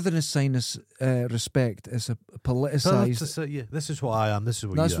 Rather than a sign of respect, it's a politicised... Yeah, this is what I am. This is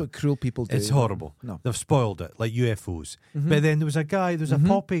what That's you are. what cruel people do. It's horrible. No. They've spoiled it, like UFOs. Mhm. But then there was a guy, there's a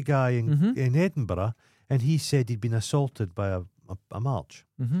poppy guy in Edinburgh, and he said he'd been assaulted by a march,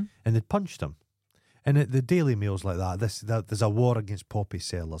 and they'd punched him. And the Daily Mail's like that. There's a war against poppy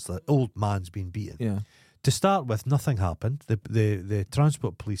sellers. The old man's been beaten. Yeah. To start with, nothing happened. The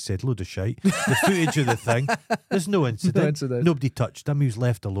transport police said load of shite. The footage of the thing, there's no incident. Nobody touched him. He was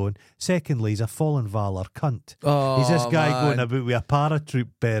left alone. Secondly, he's a fallen valor cunt. Oh, He's this guy man. going about with a paratroop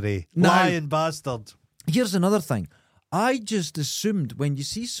berry. No. Lying bastard. Here's another thing. I just assumed when you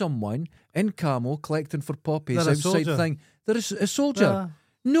see someone in camo collecting for poppies They're a outside soldier. thing, they're a soldier.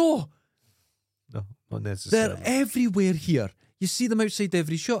 No, No, not they're necessarily. everywhere here. You see them outside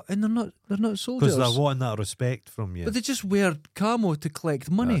every shot, and they're not soldiers. Because they're wanting that respect from you. But they just wear camo to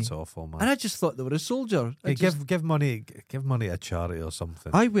collect money. That's awful, man. And I just thought they were a soldier. Hey, give money to charity or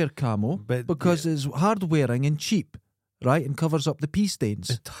something. I wear camo But- because it's hard wearing and cheap, right, and covers up the pee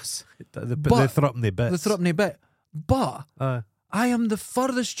stains. It does. They But- throw up in the bits. The threatening bit. But I am the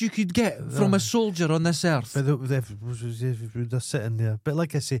furthest you could get from a soldier on this earth. But they're sitting there. But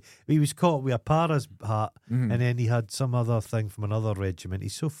like I say, he was caught with a para's hat, and then he had some other thing from another regiment.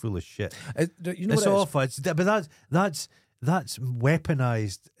 He's so full of shit. You know It's what it is? awful. But that's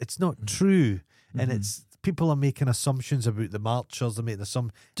weaponized. It's not true, and it's people are making assumptions about the marchers. They're making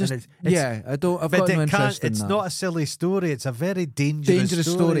some. Just, I've But got no interest in it's that. not a silly story. It's a very dangerous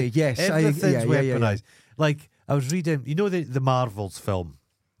story. Yes, everything's yeah. weaponized. Like I was reading, you know, the Marvels film,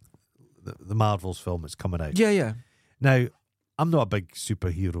 the Marvels film that's coming out. Yeah. Now, I'm not a big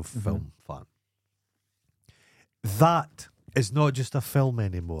superhero film fan. That is not just a film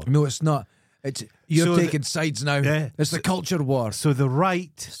anymore. No, it's not. You're So taking sides now. Yeah. It's the culture war. So the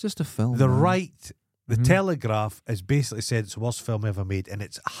right, It's just a film. the man. right. The Telegraph has basically said it's the worst film ever made, and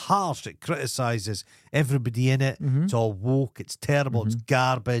it's harsh. It criticises everybody in it. It's all woke. It's terrible. It's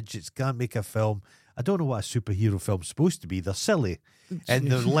garbage. It can't make a film. I don't know what a superhero film's supposed to be. They're silly, and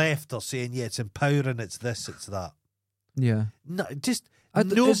the left are saying, "Yeah, it's empowering. It's this. It's that." Yeah. No, just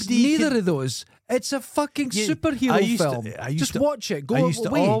It's nobody. neither of those. It's a fucking superhero film. Just watch it. Go I used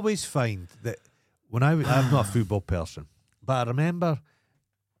away. to always find that when I'm not a football person, but I remember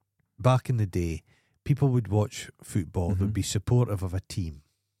back in the day, people would watch football. They would be supportive of a team,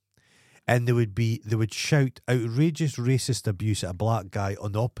 and they would shout outrageous racist abuse at a black guy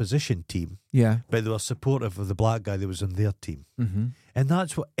on the opposition team, Yeah. but they were supportive of the black guy that was on their team. Mm-hmm. And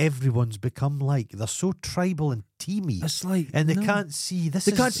that's what everyone's become like. They're so tribal and teamy, It's like and they no. can't see this.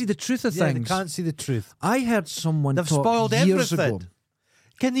 They can't see the truth of Yeah, things. they can't see the truth. I heard someone They've talk spoiled years everything. ago.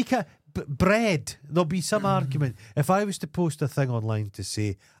 Can you bread? There'll be some argument. If I was to post a thing online to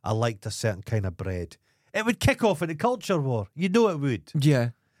say I liked a certain kind of bread, it would kick off in a culture war. You know it would. Yeah.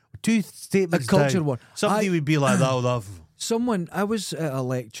 Two statements A culture down, war. Somebody would be like, "Oh, that." I was at a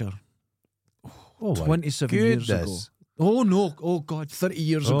lecture Oh, my 27 years ago. goodness. Oh no! Oh God! 30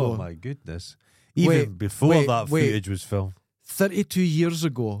 years ago. Oh my goodness! Even before that footage was filmed. 32 years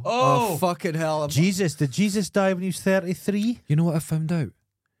ago. Oh. Fucking hell! Did Jesus die when he was 33? You know what I found out?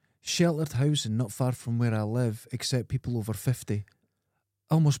 Sheltered housing not far from where I live, except people over 50.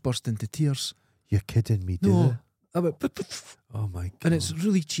 I almost burst into tears. You're kidding me, dude. No. I went, Oh my god! and it's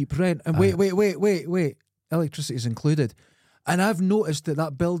really cheap rent. And wait. Electricity is included. And I've noticed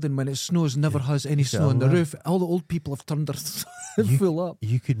that building, when it snows, never has any snow on the roof. All the old people have turned their full up.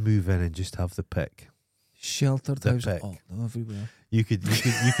 You could move in and just have the pick. Sheltered The housing. pick. Oh, no, everywhere. You could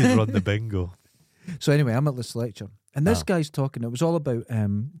run the bingo. So anyway, I'm at this lecture. And this guy's talking. It was all about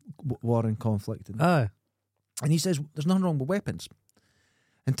war and conflict. Aye. And he says, there's nothing wrong with weapons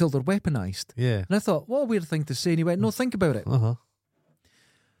until they're weaponized. Yeah. And I thought, what a weird thing to say. And he went, no, think about it. Uh-huh.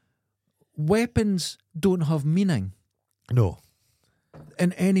 Weapons don't have meaning. No.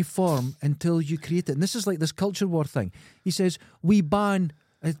 in any form until you create it. And this is like this culture war thing. He says, we ban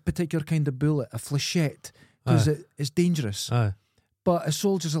a particular kind of bullet, a flechette, because it is dangerous. But a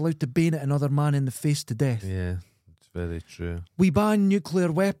soldier's allowed to bayonet another man in the face to death. Yeah, it's very true. We ban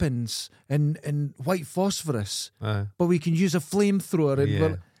nuclear weapons and white phosphorus, but we can use a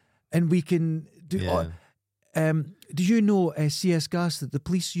flamethrower and we can do... Yeah. Do you know CS gas that the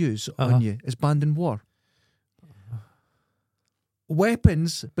police use on you is banned in war?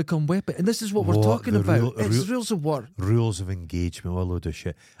 Weapons become weapons, and this is what we're talking about. It's rules of war, rules of engagement. What a load of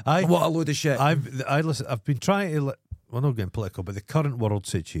shit! What a load of shit! I've been trying to. We're not getting political, but the current world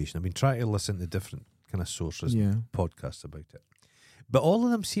situation. I've been trying to listen to different kind of sources, podcasts about it, but all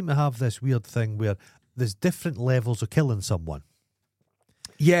of them seem to have this weird thing where there's different levels of killing someone.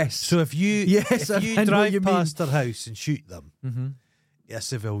 Yes. So if you drive past their house and shoot them, a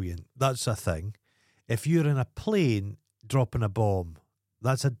civilian, that's a thing. If you're in a plane dropping a bomb,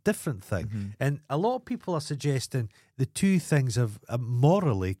 that's a different thing. And a lot of people are suggesting the two things are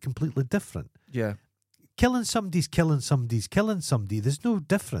morally completely different. Yeah. Killing somebody's killing somebody. There's no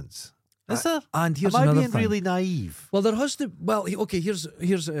difference. Is there? And here's Am I another being thing. really naive? Well, there has to... Well, okay, here's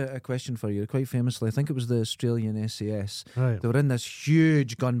a question for you. Quite famously, I think it was the Australian SAS. Right. They were in this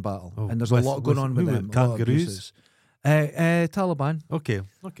huge gun battle, and there's a lot going on with them. Kangaroos? Taliban. Okay.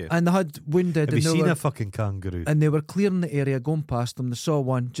 And they had wounded... Have you seen a fucking kangaroo? And they were clearing the area, going past them. They saw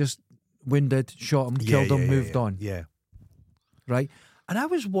one, just wounded, shot him, killed him, moved on. Yeah. Right? And I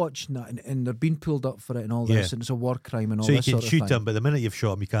was watching that, and they're being pulled up for it and all this, and it's a war crime and all this. So you can sort of shoot thing. him, but the minute you've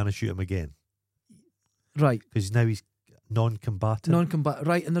shot him, you can't shoot him again. Right. Because now he's non-combatant.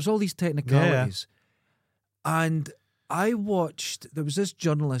 Right, and there's all these technicalities. And I watched, there was this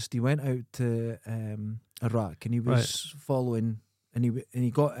journalist, he went out to Iraq, and he was following, and he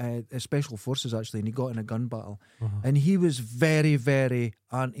got special forces actually, and he got in a gun battle. And he was very, very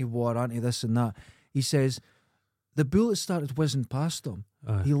anti-war, anti-this and that. He says, the bullets started whizzing past him.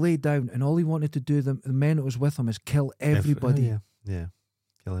 He lay down, and all he wanted to do, the men that was with him, is kill everybody. Yeah.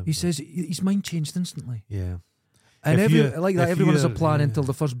 Kill everybody. He says his mind changed instantly. Yeah. And everyone has a plan until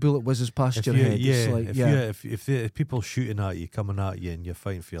the first bullet whizzes past your head. If people shooting at you, coming at you, and you're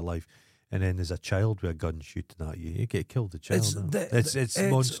fighting for your life, and then there's a child with a gun shooting at you, you get killed. The child. It's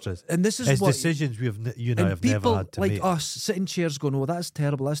monstrous. And this is what decisions you and I have never had to make. People like us sit in chairs going, "Oh, that's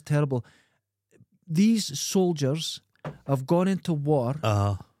terrible. That's terrible." These soldiers have gone into war.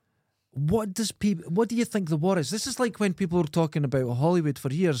 What do you think the war is? This is like when people were talking about Hollywood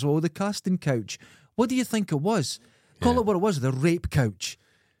for years. Oh, the casting couch. What do you think it was? Call it what it was, the rape couch.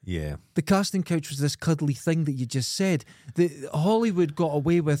 Yeah. The casting couch was this cuddly thing that you just said. Hollywood got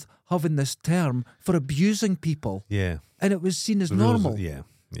away with having this term for abusing people. Yeah. And it was seen as normal. Yeah.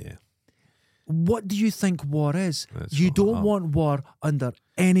 What do you think war is? You don't want war under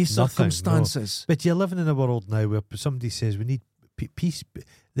any circumstances. No. But you're living in a world now where somebody says we need peace.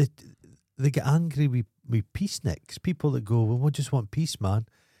 They get angry with peaceniks. People that go, well, we just want peace, man.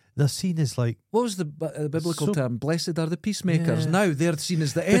 They're seen as like... What was the biblical term? Blessed are the peacemakers. Yeah. Now they're seen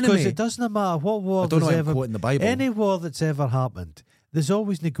as the enemy. Because it doesn't matter what war there's ever... quoting the Bible. Any war that's ever happened, there's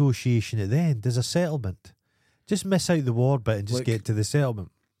always negotiation at the end. There's a settlement. Just miss out the war bit and just get to the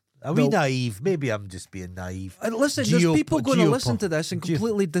settlement. Are we naive? Maybe I'm just being naive. And listen, there's people going to listen to this and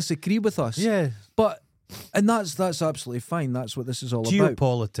completely disagree with us. Yeah. And that's absolutely fine. That's what this is all about.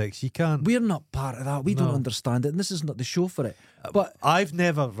 Geopolitics, you can't... We're not part of that. We don't understand it, and this is not the show for it. But I've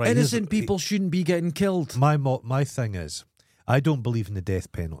never... innocent people shouldn't be getting killed. My thing is, I don't believe in the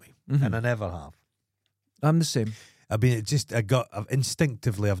death penalty, and I never have. I'm the same. I mean,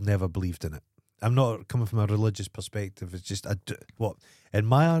 instinctively, I've never believed in it. I'm not coming from a religious perspective. It's just, and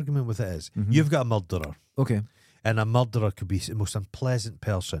my argument with it is, you've got a murderer. Okay. And a murderer could be the most unpleasant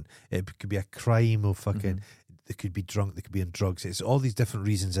person. It could be a crime of fucking... They could be drunk. They could be on drugs. It's all these different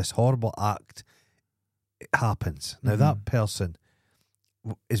reasons. This horrible act happens. Now that person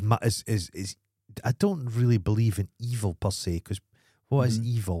is. I don't really believe in evil per se, because what is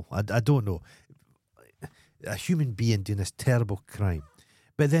evil? I don't know. A human being doing this terrible crime.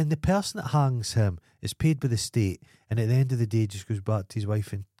 But then the person that hangs him is paid by the state, and at the end of the day just goes back to his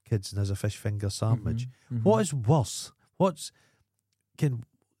wife and kids and has a fish finger sandwich. What is worse? What's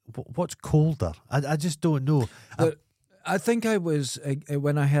colder? I just don't know. I think I was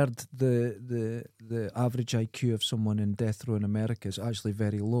when I heard the average IQ of someone in death row in America is actually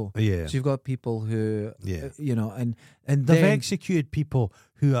very low. Yeah. So you've got people who and they've executed people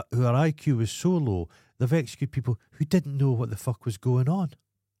who our IQ was so low. They've executed people who didn't know what the fuck was going on.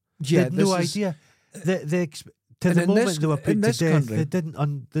 Yeah, they had no idea. To the moment they were put to death, they didn't.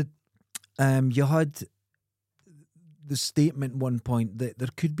 You had the statement one point that there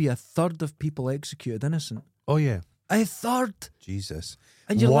could be a third of people executed innocent. Oh yeah, A third. Jesus.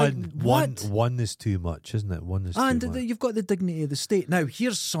 And you're like, what? One is too much, isn't it? One is too much. You've got the dignity of the state. Now,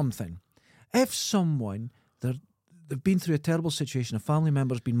 here's something. If someone, they've been through a terrible situation, a family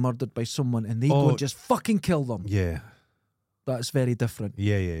member's been murdered by someone, and they go and just fucking kill them. Yeah. That's very different.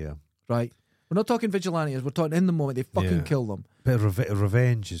 Yeah. Right? We're not talking vigilantes. We're talking in the moment. They fucking kill them. But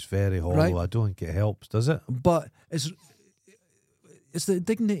revenge is very hollow. Right. I don't think it helps, does it? But it's the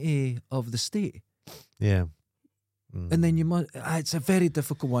dignity of the state. Yeah. And then you must. It's a very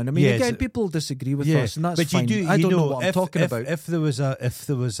difficult one. I mean, again, people disagree with us, and that's but fine. You I don't know know what I'm talking about. If there was a,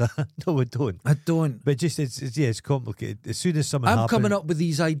 no, I don't. I don't. But just it's complicated. As soon as something I'm happens, coming up with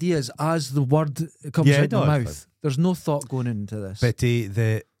these ideas as the word comes out my mouth. There's no thought going into this. But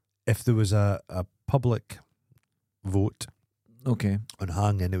if there was a public vote, okay, on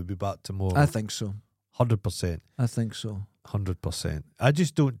hanging, it would be back to more. I think so. 100%. I think so. 100%. I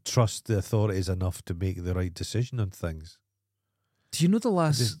just don't trust the authorities enough to make the right decision on things. Do you know the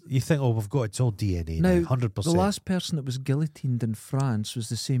last... You think, we've got, it's all DNA now, 100%. The last person that was guillotined in France was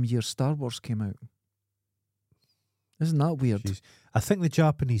the same year Star Wars came out. Isn't that weird? Jeez. I think the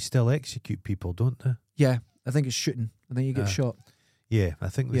Japanese still execute people, don't they? Yeah, I think it's shooting. I think you get shot. Yeah, I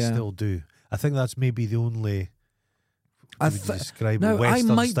think they still do. I think that's maybe the only... describe now,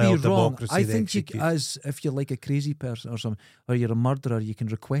 Western I might style be wrong. democracy. I think if you're like a crazy person or something, or you're a murderer, you can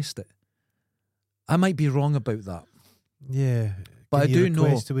request it. I might be wrong about that. Yeah, but can I do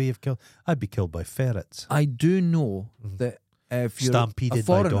know. The way you've killed, I'd be killed by ferrets. I do know that if you're stampeded a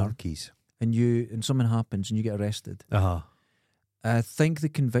foreigner by donkeys, and something happens and you get arrested, I think the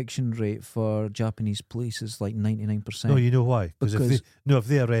conviction rate for Japanese police is like 99%. No, you know why? Because if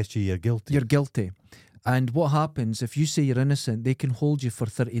they arrest you, you're guilty. You're guilty. And what happens if you say you're innocent? They can hold you for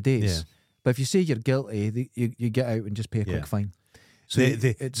 30 days. Yeah. But if you say you're guilty, you get out and just pay a quick fine. So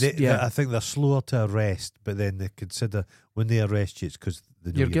I think they're slower to arrest, but then they consider when they arrest you, it's because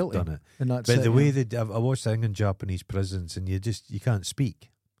they know you're you've guilty. done it. And that's but the way I watched thing in Japanese prisons, and you can't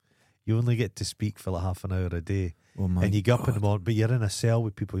speak. You only get to speak for like half an hour a day, and you get up in the morning, but you're in a cell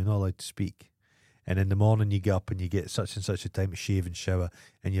with people. You're not allowed to speak. And in the morning you get up and you get such and such a time to shave and shower,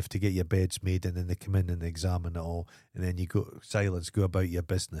 and you have to get your beds made, and then they come in and they examine it all, and then you go about your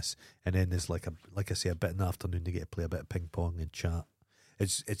business, and then there's like I say, a bit in the afternoon they get to play a bit of ping pong and chat. They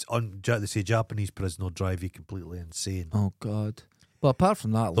say Japanese prison will drive you completely insane. Oh God. Well, apart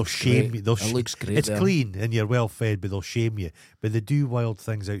from that, they'll shame you. It looks great. It's clean and you're well fed, but they'll shame you. But they do wild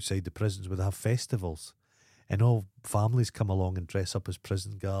things outside the prisons where they have festivals. And all families come along and dress up as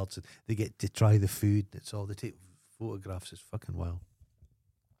prison guards. And they get to try the food. It's all, they take photographs. It's fucking wild.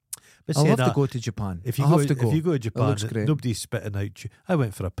 But I'll have to go to Japan. If you go to Japan, nobody's spitting out. I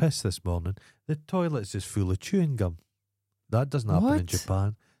went for a piss this morning. The toilet's just full of chewing gum. That doesn't happen in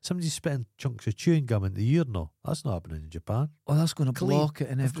Japan. Somebody's spitting chunks of chewing gum in the urinal. That's not happening in Japan. Oh, that's going to block it.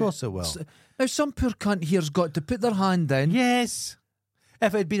 And of course it will. Now, some poor cunt here's got to put their hand in. Yes.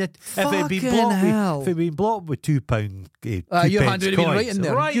 If it had been blocked with £2, your hand would have been right in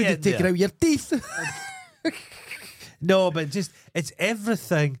there. You'd have taken out your teeth. No, but it's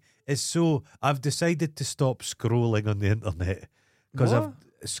everything is so. I've decided to stop scrolling on the internet because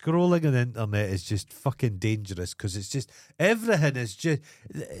scrolling on the internet is just fucking dangerous because it's just everything is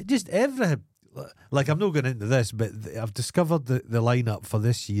just everything. Like, I'm not going into this, but I've discovered the lineup for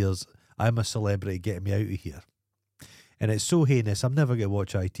this year's I'm a Celebrity, Get Me Out of Here. And it's so heinous, I'm never going to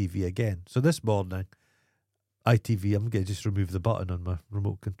watch ITV again. So this morning, ITV, I'm going to just remove the button on my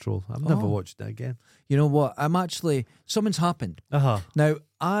remote control. I'm never watching it again. You know what? Something's happened. Now,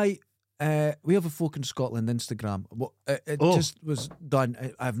 we have a Folk in Scotland Instagram. It just was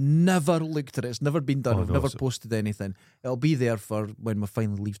done. I've never looked at it. It's never been done. I've never posted anything. It'll be there for when we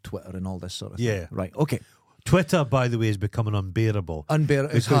finally leave Twitter and all this sort of thing. Yeah. Right, okay. Twitter, by the way, is becoming unbearable.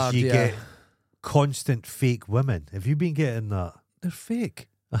 It's hard, you get constant fake women. Have you been getting that? They're fake.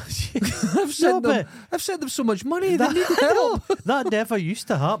 I've sent them so much money. They need help. That never used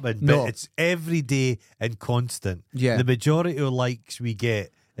to happen. But it's every day and constant. Yeah. The majority of likes we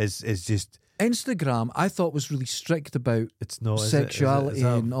get is just Instagram. I thought was really strict about sexuality is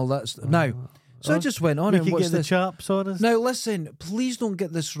that and all that stuff. Now, I just went on and watched this. The chaps on us. Now listen, please don't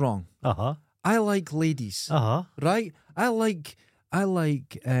get this wrong. I like ladies. Right? I like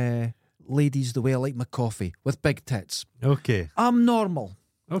ladies the way I like my coffee, with big tits. Okay. I'm normal.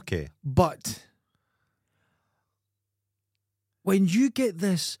 Okay. But when you get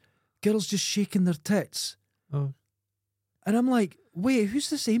this, girls just shaking their tits. Oh. And I'm like, wait, who's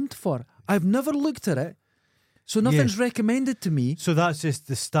this aimed for? I've never looked at it. So nothing's recommended to me. So that's just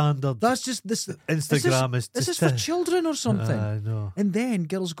the standard. That's just this. Instagram is this for children or something? I know. And then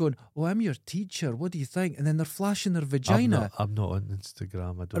girls going, "Oh, I'm your teacher. What do you think?" And then they're flashing their vagina. I'm not on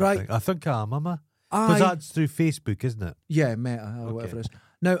Instagram. I don't Right. think. I think I am I? Because that's through Facebook, isn't it? Yeah, Meta or whatever it is.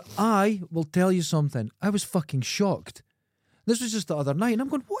 Now, I will tell you something. I was fucking shocked. This was just the other night, and I'm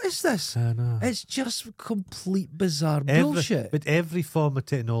going, what is this? I know. It's just complete bizarre bullshit. But every form of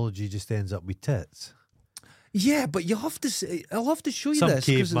technology just ends up with tits. Yeah, but you have to say, I'll have to show you Some this.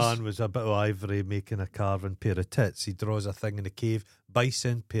 'Cause caveman was a bit of ivory making a carving pair of tits. He draws a thing in the cave,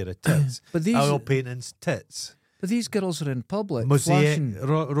 bison, pair of tits. But these- oil paintings, tits. But these girls are in public. Mosaic, flashing.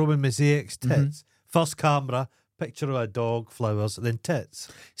 Roman mosaics, tits. First camera, picture of a dog, flowers, then tits.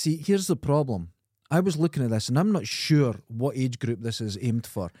 See, here's the problem. I was looking at this, and I'm not sure what age group this is aimed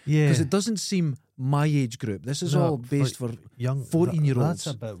for. Yeah. Because it doesn't seem my age group. This is No, all based for young 14-year-olds.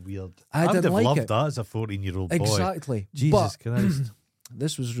 That's a bit weird. I would didn't have like loved it. that as a 14-year-old boy. Exactly. Jesus But Christ.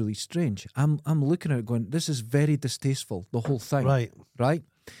 this was really strange. I'm looking at it going, this is very distasteful, the whole thing. Right. Right?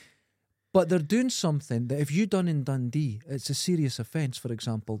 But they're doing something that if you done in Dundee, it's a serious offence, for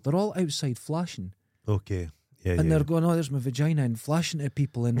example. They're all outside flashing. Okay. Yeah, And yeah. they're going, oh, there's my vagina, and flashing at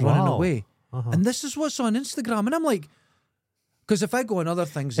people and Wow. running away. Uh-huh. And this is what's on Instagram. And I'm like, because if I go on other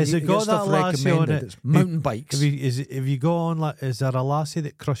things, Has you it get got stuff that lassie on recommended. it? It's mountain bikes. Have you got on, like, is there a lassie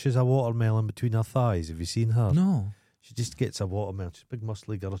that crushes a watermelon between her thighs? Have you seen her? No. She just gets a watermelon. She's a big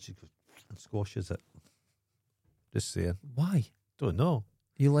muscly girl. She goes and squashes it. Just saying. Why? Don't know.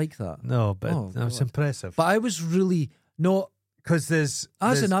 You like that? No, but Oh, it's God. impressive. But I was really not. Because there's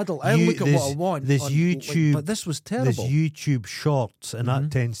As an adult, I look at what I want. There's on- YouTube. but this was There's terrible. YouTube shorts, and Mhm.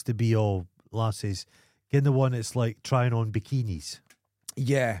 that tends to be all lassies. Getting the one that's like trying on bikinis.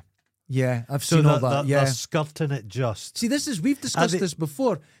 Yeah. I've So seen all that. Yeah. they're skirting it just. See, we've discussed they- this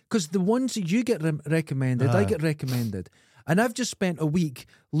before, because the ones that you get recommended, I get recommended. And I've just spent a week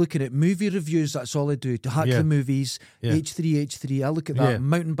looking at movie reviews. That's all I do. To hack Yeah. the movies, Yeah. H3. I look at that. Yeah.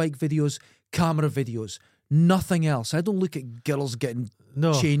 Mountain bike videos, camera videos. Nothing else. I don't look at girls getting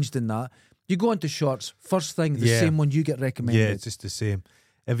No. changed in that. You go onto shorts, first thing, the Yeah. same one you get recommended. Yeah, it's just the same.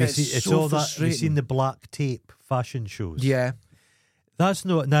 Have you It's seen? It's so all that. Have you frustrating. seen the black tape fashion shows? Yeah. That's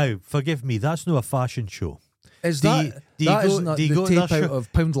not now. Forgive me. That's not a fashion show. Is Do that you- do you that go- is not do you the go to tape their out sho-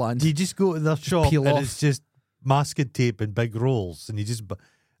 of Poundland? You just go to their shop peel and off. it's just masking tape in big rolls, and you just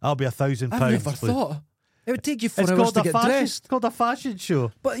that'll be £1,000. I've never thought. It would take you 4 It's hours called to a get fashion. dressed. It's called a fashion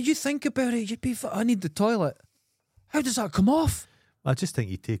show. But you think about it, you'd be. I need the toilet. How does that come off? I just think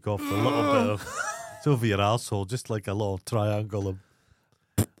you take off a little bit of. It's over your arsehole, just like a little triangle of.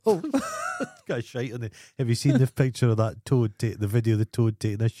 Oh, Got a shite on it. Have you seen the picture of that toad? The video of the toad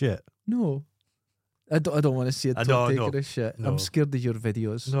taking a shit. no. I don't want to see a I toad know, taking a shit. no. I'm scared of your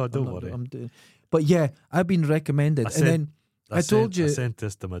videos. No, don't I'm not- worry. I'm doing. But yeah, I've been recommended, and sent- then I told you. I sent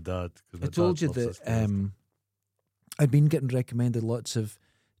this to my dad. 'cause my I told dad you loves that this kind of I'd been getting recommended lots of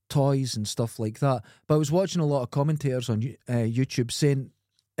toys and stuff like that. But I was watching a lot of commentators on YouTube saying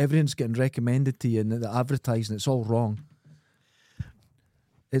everything's getting recommended to you and the advertising, it's all wrong.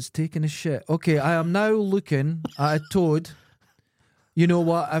 It's taking a shit. Okay, I am now looking at a toad. You know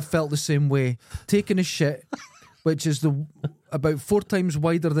what? I felt the same way. Taking a shit, which is about 4 times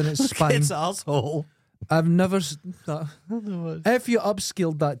wider than its spine. It's arsehole. I've never. If you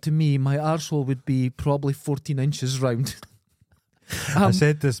upscaled that to me, my arsehole would be probably 14 inches round. I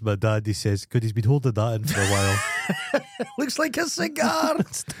said this to my dad. He says, "Good, he's been holding that in for a while." Looks like a cigar.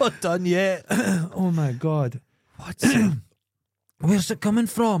 It's not done yet. Oh my god! What's it? Where's it coming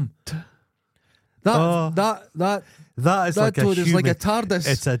from? That That is like a toad is like a human. TARDIS.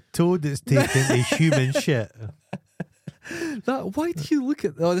 It's a toad that's taking a human shit. Why do you look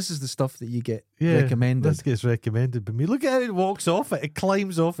at? Oh, this is the stuff that you get recommended. This gets recommended by me. Look at how it walks off it. It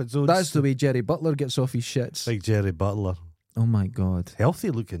climbs off its own. That's the way Jerry Butler gets off his shits. like Jerry Butler. Oh my god!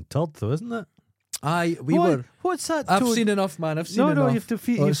 Healthy looking turd though, isn't it? What's that? I've toad? seen enough, man. I've seen enough. No, you have to,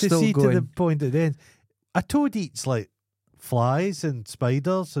 Oh, it's still see to the going. point at the end. A toad eats like flies and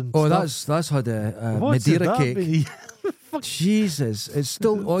spiders and Oh, stuff. that's had a What's Madeira that cake. be? Jesus, it's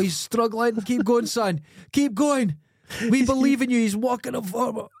still. Oh, he's struggling. Keep going, son. Keep going. We believe in you. He's walking up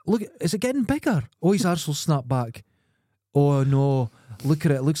forward. Look, is it getting bigger? Oh, his arsehole snapped back. Oh no! Look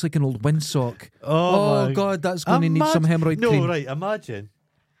at it. It looks like an old windsock. Oh, my God, that's going to need some hemorrhoid cream. No, right. Imagine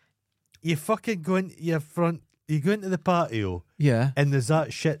you fucking go into your front. You go into the patio. Yeah. And there's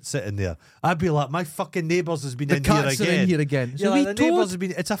that shit sitting there. I'd be like, my fucking neighbours has been The in here cats again. are in here again. Yeah, So like, we the neighbours told. have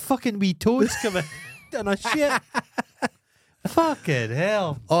been. It's a fucking wee toad's coming and a shit. Fucking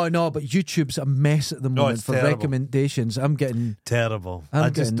hell. Oh no, but YouTube's a mess at the moment it's for terrible. recommendations. I'm getting Terrible. I'm I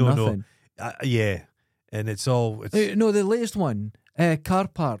just getting don't nothing. know. Yeah. and it's all. It's, No, the latest one, car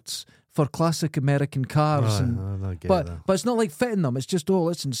parts for classic American cars. I get but that. but it's not like fitting them. It's just,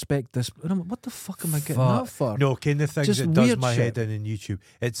 let's inspect this. And I'm like, what the fuck am I getting that for? No, kind of things Just that does weird my shit. head in YouTube.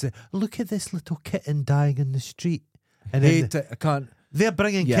 It's look at this little kitten dying in the street, and then Hate it. I can't. they're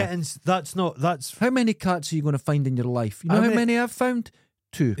bringing Yeah. kittens. That's How many cats are you going to find in your life? You know How how many- many I've found?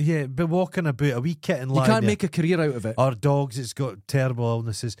 2. yeah. But walking about a wee kitten You lying can't there. make a career out of it. Or dogs, it's got terrible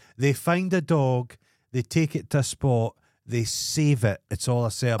illnesses. They find a dog, they take it to a spot, they save it. It's all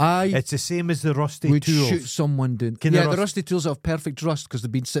a setup. I It's the same as the rusty would tools. shoot someone doing. Can Yeah, the the rusty tools have perfect rust because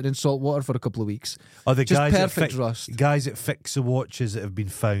they've been sitting in salt water for a couple of weeks. Or the Just guys that perfect rust. guys that fix the watches that have been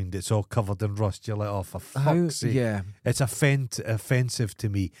found, it's all covered in rust. You're like, oh, for fuck's sake. Yeah. It's offensive to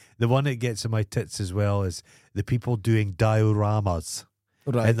me. The one that gets in my tits as well is the people doing dioramas.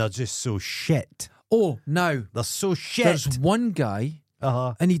 Right. And they're just so shit. Oh, now They're so shit. there's one guy,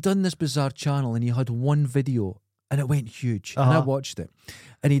 Uh-huh. and he done this bizarre channel, and he had one video, and it went huge. And I Uh-huh. watched it,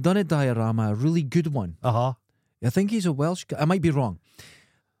 and he done a diorama, a really good one. Uh-huh. I think he's a Welsh guy. I might be wrong.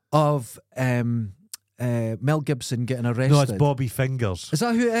 Of Mel Gibson getting arrested. No, it's Bobby Fingers. Is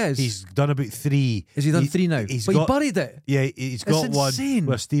that who it is? He's done about 3. Is he done 3 now? he's But got- he buried it. Yeah, he's got one insane.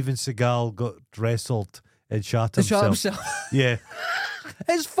 where Steven Seagal got wrestled and shot He shot himself. himself. Yeah,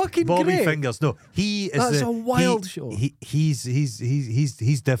 It's fucking Bobby great. Fingers. No, he is. That's the- a wild he- show.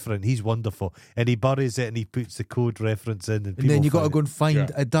 He's different. He's wonderful, and he buries it and he puts the code reference in, And then you got to go and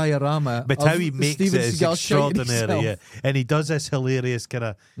find a diorama. But of how he makes Steven it is Seagal shouting extraordinary, yeah. himself. And he does this hilarious kind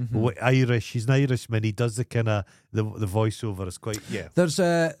of Irish. He's an Irishman. He does the kind of the voiceover. It's quite There's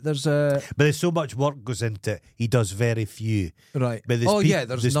a But there's so much work goes into it. He does very few. right. But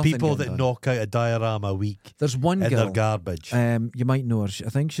There's nothing people that getting done. knock out a diorama a week There's one and girl. they're garbage. You might know her. I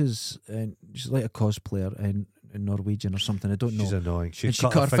think she's like a cosplayer in Norwegian or something. I don't know. She's annoying. And she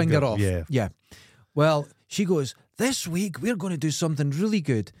cut her finger off. Yeah. Well, she goes, this week we're going to do something really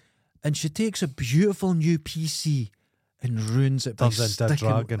good. And she takes a beautiful new PC and ruins it Turns by into a sticking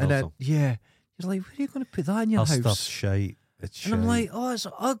dragon or something. Yeah. You're like, where are you going to put that in your Her house? stuff's shite. It's And I'm shite. like, oh, it's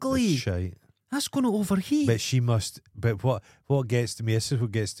ugly. It's shite. That's going to overheat. But she must. But what gets to me? This is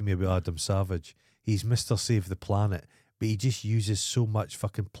what gets to me about Adam Savage. He's Mr. Save the Planet, but he just uses so much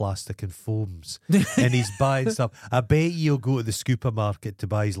fucking plastic and foams, and he's buying stuff. I bet he'll go to the supermarket to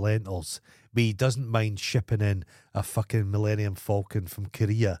buy his lentils, but he doesn't mind shipping in a fucking Millennium Falcon from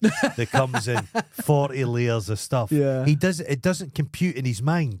Korea that comes in 40 layers of stuff. Yeah. He does. It doesn't compute in his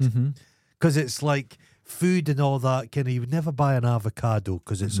mind because it's like food and all that. Kind of, you would never buy an avocado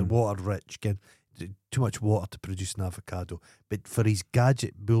because it's a water rich. Too much water to produce an avocado. But for his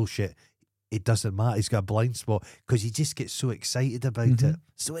gadget bullshit, it doesn't matter. He's got a blind spot because he just gets so excited about it.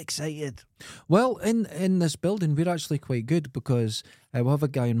 So excited. Well, in this building, we're actually quite good because we have a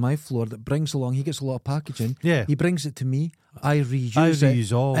guy on my floor that brings along, he gets a lot of packaging. Yeah. He brings it to me. I reuse I it.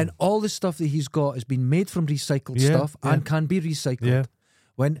 reuse all. And all the stuff that he's got has been made from recycled Yeah, stuff yeah. and can be recycled.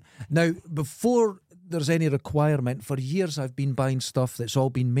 Yeah. Now, before there's any requirement, for years I've been buying stuff that's all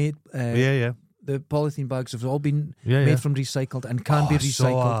been made. Yeah. The polythene bags have all been Yeah, made yeah. from recycled and can be I saw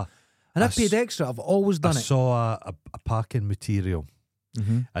recycled. And I I've paid s- extra. I've always done I it. saw a packing material.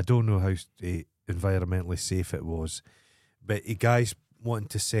 Mm-hmm. I don't know how environmentally safe it was, but a guy's wanting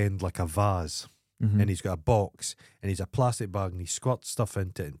to send like a vase. Mm-hmm. And he's got a box, and he's a plastic bag, and he squirts stuff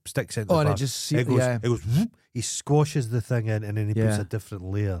into it, and sticks it into Oh, the and bag. it just It goes, yeah. it goes whoop, he squashes the thing in, and then he puts Yeah. a different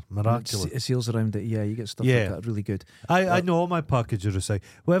layer. And Miraculous. it seals around it. Yeah, you get stuff Yeah. like that. Really good. I know all my packages are recycled.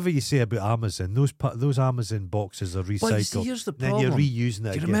 Whatever you say about Amazon, those Amazon boxes are recycled. But you see, here's the then problem. you're reusing it Do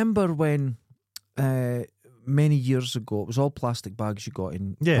you again. remember when many years ago it was all plastic bags you got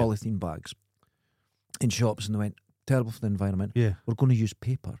in Yeah. polythene bags in shops, and they went terrible for the environment. Yeah, We're going to use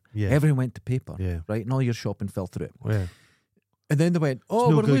paper. yeah, Everyone went to paper, yeah, right? And all your shopping fell through it. yeah. And then they went, It's "Oh,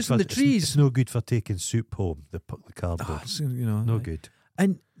 no we're good losing for- the it's- trees." It's no good for taking soup home. The cardboard. Ah, so, you know, No good.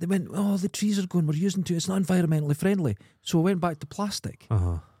 And they went, "Oh, the trees are going. We're using too. It's not environmentally friendly." So we went back to plastic.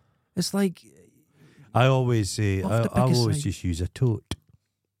 Uh-huh. It's like, I always say Off the I biggest always side. just use a tote.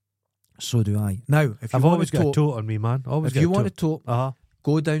 so do I. Now, if you I've want always to got a tote, tote on me, man. Always if got you a want to tote. tote,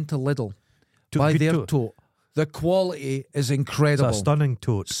 go down to Lidl, buy Good their tote. tote. The quality is It's a incredible. stunning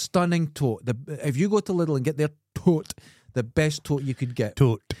tote. Stunning tote. If you go to Lidl and get their tote, the best tote you could get.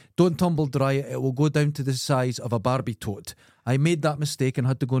 Tote. Don't tumble dry it. It will go down to the size of a Barbie tote. I made that mistake and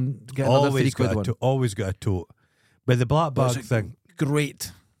had to go and get another Always £3 got a one. tote. Always got a tote. But the black But bag it's thing,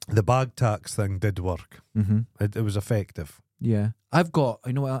 Great. the bag tax thing did work. Mm-hmm. It was effective. Yeah, I've got.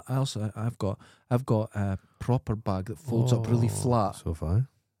 You know what else I've got? I've got a proper bag that folds up really flat, So far.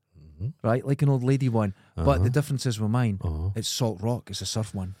 right, like an old lady one. But the difference is with mine, Uh-huh. it's Salt Rock. It's a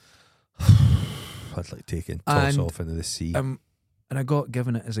surf one. I'd like taking toss And, off into the sea. And I got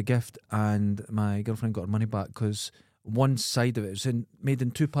given it as a gift, and my girlfriend got her money back because one side of it was made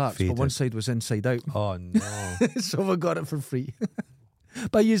in two parts, Faded. but one side was inside out. Oh no! So I got it for free.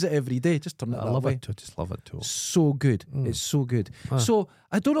 But I use it every day. Just turn it I that love way. it too. Just love it too. So good. It's so good. Ah. So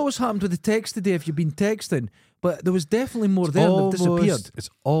I don't know what's happened with the text today if you've been texting, but there was definitely more there that disappeared. It's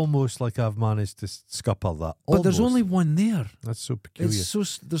almost like I've managed to scupper that. But there's Almost. only one there. That's so peculiar. It's so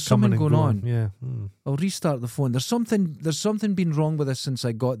there's Coming something and going on. Yeah. I'll restart the phone. There's something been wrong with this since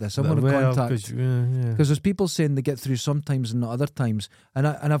I got this. I'm going to contact because there's people saying they get through sometimes and not other times, and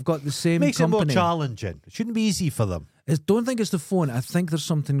I've got the same makes company. it more challenging. It shouldn't be easy for them. Don't think it's the phone. I think there's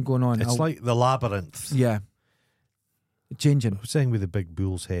something going on. It's like the labyrinth. Yeah, changing. I was saying with the big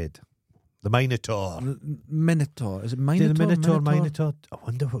bull's head, the Minotaur. Minotaur. Is it Minotaur? The Minotaur. I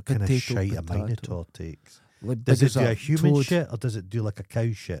wonder what kind of Potato, shite a potato. Minotaur takes. Like Does big it as do a human toad. shit or does it do like a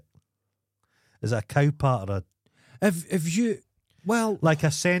cow shit? Is it a cow part or a If you like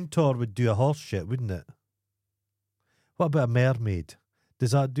a centaur would do a horse shit, wouldn't it? What about a mermaid?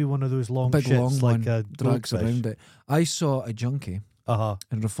 Does that do one of those long big shits long like one a drags goldfish? around it. I saw a junkie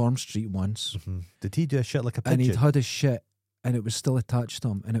in Reform Street once, Did he do a shit like a and he'd pigeon? had his shit, and it was still attached to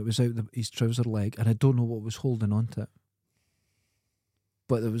him, and it was out his trouser leg, and I don't know what was holding onto it.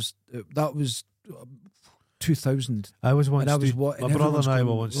 But that was 2000. I was once. and I was stood- what- my and brother and everyone's I were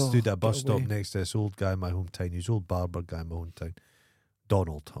going, once "Oh, stood at a bus get stop away." next to this old guy in my hometown. He's old barber guy in my hometown.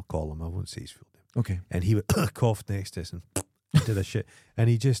 Donald, I'll call him. I won't say his full name. Okay. And he would cough next to us and did a shit. And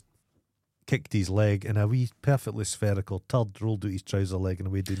he just kicked his leg, and a wee perfectly spherical turd rolled out his trouser leg and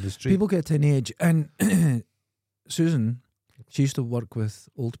away down the street. People get to an age, and Susan, she used to work with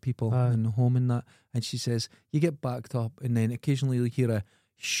old people in the home and that, and she says you get backed up, and then occasionally you'll hear a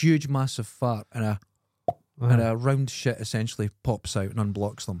huge, massive fart and a round shit essentially pops out and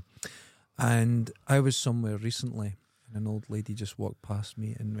unblocks them. And I was somewhere recently, and an old lady just walked past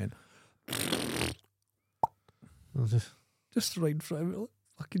me and went just right in front of me.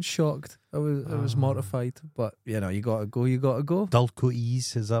 Fucking shocked. I was mortified, but you gotta go.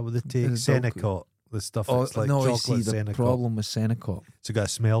 Dulcotes, is that what they take? Senecot, the stuff that's like no, chocolate you see, the Senecot. problem with Senecot. So got to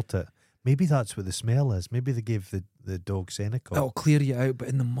smell it. Maybe that's what the smell is. Maybe they gave the dog Senecot. It'll clear you out, but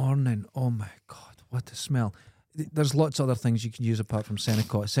in the morning, oh my God, what a smell. There's lots of other things you can use apart from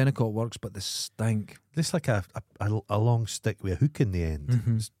Senecot. Senecot works, but the stink. It's like a long stick with a hook in the end.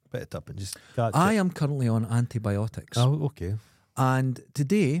 Mm-hmm. Just bit it up and just catch I it. am currently on antibiotics. Oh, okay. And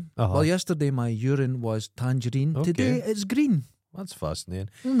today, yesterday my urine was tangerine. Okay. Today it's green. That's fascinating.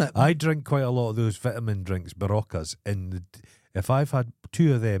 Isn't it? I drink quite a lot of those vitamin drinks, Baroccas, and if I've had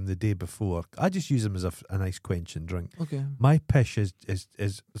 2 of them the day before, I just use them as a nice quenching drink. Okay. My pish is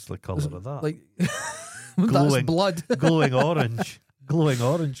the colour of that. Like Glowing- that's blood. glowing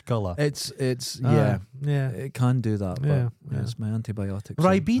orange colour. It's yeah. It can do that, Yeah, but yeah. it's my antibiotics.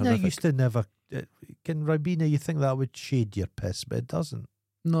 Ribena horrific. used to never. Can Ribena? You think that would shade your piss, but it doesn't.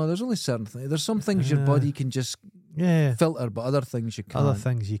 No, there's only certain things. There's some things your body can just Yeah. filter, but other things you can't. Other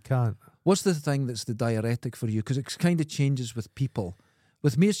things you can't. What's the thing that's the diuretic for you? Because it kind of changes with people.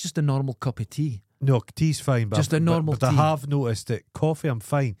 With me, it's just a normal cup of tea. No, tea's fine, but Just a normal but I tea. have noticed that coffee, I'm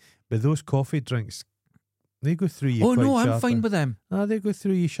fine, but those coffee drinks, they go through you. Oh quite no, I'm sharper. fine with them. No, they go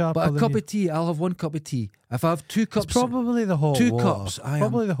through you sharper. But a than cup you. of tea, I'll have one cup of tea. If I have 2 cups, It's probably the hot 2 water. cups, I am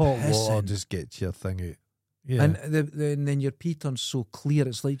Probably the hot water pissing. just gets your thing out. Yeah. and then your pee turns so clear,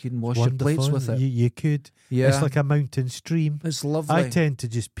 it's like you can wash your Wonderful. plates with it. You could. Yeah, It's like a mountain stream. it's lovely. I tend to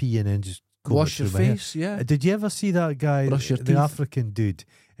just pee and then just comb Wash it your through my hair. face, yeah. Did you ever see that guy, Brush your the teeth. African dude,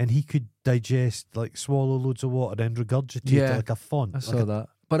 and he could digest, like swallow loads of water and regurgitate Yeah. it like a font? I like saw that.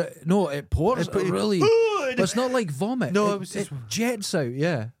 But it pours It put- really. Ooh, But it's not like vomit. No, it was just- jets out,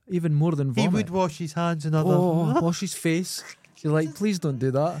 yeah. Even more than He vomit. would wash his hands and other. wash his face. You're like, please don't do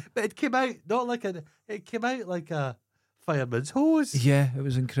that. But it came out not like it came out like a fireman's hose. Yeah, it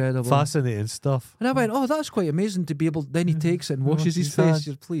was incredible. Fascinating stuff. And I went, oh, that's quite amazing to be able. Then he takes it and washes his face. hands.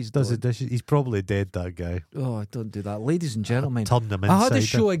 You're, please Does don't. the dishes. He's probably dead, that guy. Oh, don't do that, ladies and gentlemen. Turn them I had a inside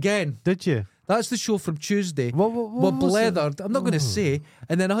show again. Did you? That's the show from Tuesday. What We're was it? blethered. I'm not going to say.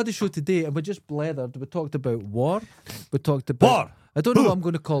 And then I had a show today, and we just blethered. We talked about war. We talked about War. I don't know what I'm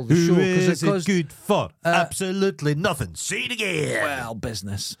going to call the Who show is it it caused good for? Absolutely nothing. Say it again. well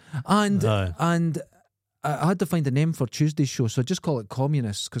business. And Aye. and I had to find a name for Tuesday's show, so I just call it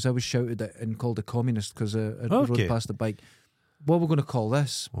Communists because I was shouted at and called a communist because I rode Okay. past the bike. What are we going to call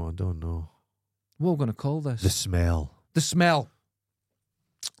this? Oh, I don't know. What are we going to call this? The smell. The smell.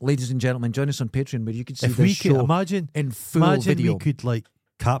 Ladies and gentlemen, join us on Patreon where you can see If this we could show imagine in full Imagine video. we could like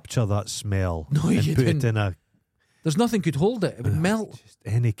capture that smell No, and you put didn't. it in a There's nothing could hold it. It would melt. just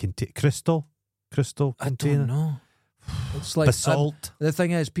any crystal. crystal I container? don't know. It's like Basalt. the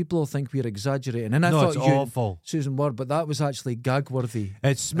thing is, people will think we're exaggerating, and I No, thought it's you, awful. Susan Ward, but that was actually gag worthy.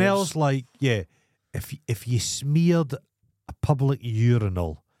 It smells like, if you smeared a public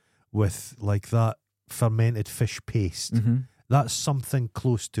urinal with like that fermented fish paste, that's something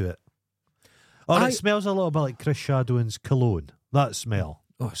close to it. Or it smells a little bit like Chris Shadowin's cologne. That smell.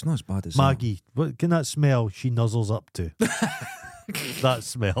 Oh, it's not as bad as Maggie, what can that smell she nuzzles up to? That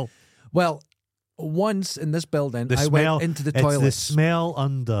smell. Well, once in this building, The I smell, went into the it's toilet. the smell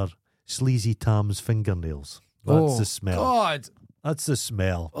under Sleazy Tam's fingernails. That's the smell. God. That's the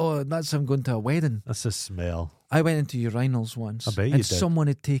smell. Oh, that's I'm going to a wedding. That's the smell. I went into urinals once. I bet you and did. someone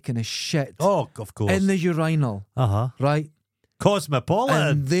had taken a shit Oh, of course. in the urinal, right? Cosmopolitan.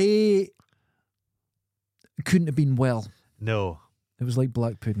 And they couldn't have been well. No. It was like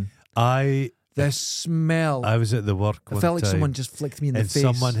black pudding. I The smell. was at the work I one felt like time, someone just flicked me in the and face.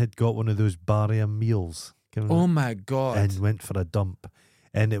 someone had got one of those barium meals. Oh my God. And went for a dump.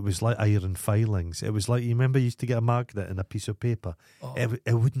 And it was like iron filings. It was like, you remember you used to get a magnet in a piece of paper. Oh.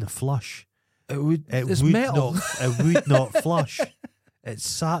 It wouldn't flush. It's metal. It would not flush. It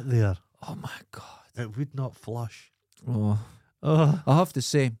sat there. Oh my God. It would not flush. Oh. Oh. I have to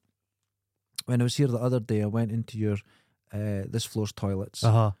say, when I was here the other day, I went into your this floor's toilets,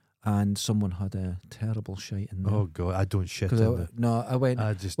 and someone had a terrible shite in there. Oh God, I don't shit in 'Cause there. I went.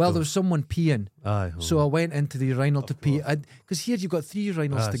 I just Well, don't. there was someone peeing, Aye, so I went into the urinal to pee. Because here you've got three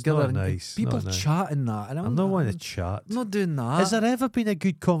urinals it's together, not and nice, people not nice. chatting that, and I'm not wanting to chat. I'm not doing that. Has there ever been a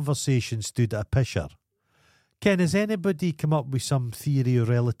good conversation stood at a pisher? Ken, has anybody come up with some theory of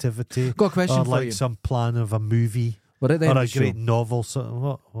relativity? Got a question or for like you. some plan of a movie? We're at the Or end a of the great show. novel?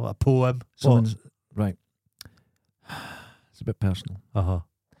 What, a poem? Someone's right. It's a bit personal.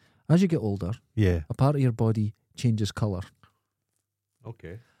 As you get older, Yeah. a part of your body changes colour.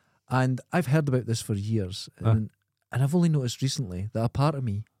 Okay. And I've heard about this for years. And I've only noticed recently that a part of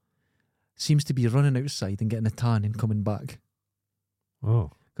me seems to be running outside and getting a tan and coming back.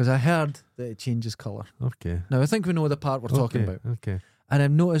 Oh. Because I heard that it changes colour. Okay. Now, I think we know the part we're talking about. Okay. And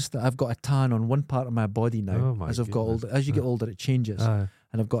I've noticed that I've got a tan on one part of my body now. Oh my as I've got goodness. older. As you get older, it changes. Aye.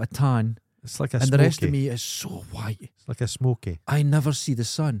 And I've got a tan. It's like a And smoky. the rest of me is so white. It's like a smoky. I never see the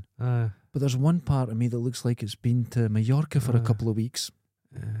sun. Aye. But there's one part of me that looks like it's been to Mallorca for a couple of weeks.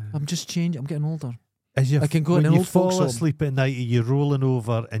 I'm just changing. I'm getting older. I can go in when an you old folks fall home. asleep at night, you're rolling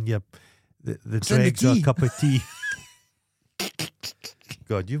over and the in the dregs are a tea. cup of tea.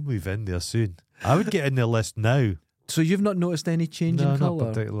 God, you move in there soon. I would get in the list now. So you've not noticed any change No, in not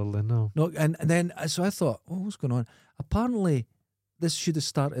colour? particularly, no. No, and then so I thought, oh, what's going on? Apparently, this should have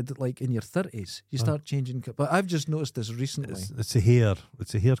started like in your 30s. You start changing, but I've just noticed this recently. It's a hair.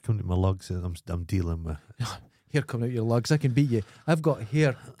 It's a hair coming to my lugs that I'm dealing with. Hair coming out your lugs, I can beat you. I've got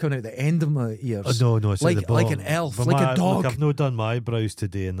hair coming out the end of my ears. Oh, no, it's at the like bottom. an elf, But like a dog. Look, I've not done my eyebrows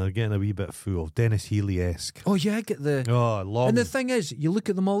today and they're getting a wee bit full. Dennis Healy-esque. Oh yeah, I get the. Oh, long. And the thing is, you look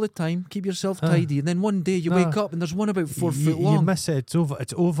at them all the time, keep yourself tidy, and then one day you wake up and there's one about 4 foot long. You miss it. It's over.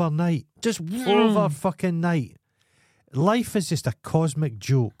 It's overnight. Just Over fucking night. Life is just a cosmic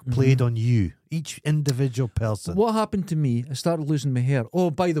joke played on you, each individual person. What happened to me? I started losing my hair. Oh,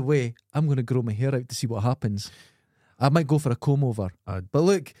 by the way, I'm going to grow my hair out to see what happens. I might go for a comb over. But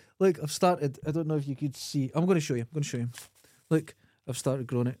look, I've started. I don't know if you could see. I'm going to show you. Look, I've started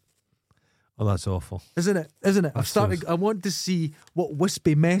growing it. Oh, that's awful. Isn't it? I've started. I want to see what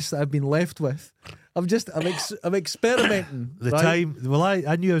wispy mess that I've been left with. I'm experimenting. The right? time, well,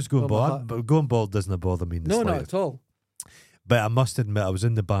 I knew I was going Oh, my bald, heart. but going bald doesn't bother me in the No, not slightest. at all. But I must admit, I was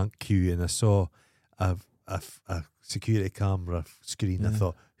in the bank queue and I saw a security camera screen. I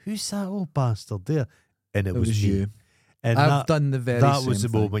thought, who's that old bastard there? And it was me. you. And I've done the very that same was the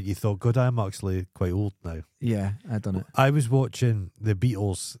thing. moment you thought, God, I'm actually quite old now. Yeah, I done it. I was watching the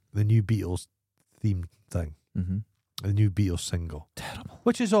Beatles, the new Beatles theme thing, the new Beatles single. Terrible.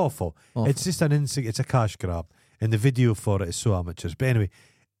 Which is awful. It's just it's a cash grab. And the video for it is so amateurs. But anyway,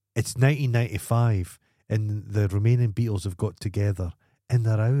 it's 1995 and the remaining Beatles have got together and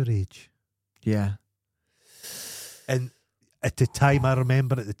they're our age. Yeah. And at the time, I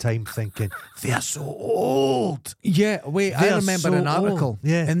remember thinking, they're so old. Yeah, wait, I They're remember so an article old.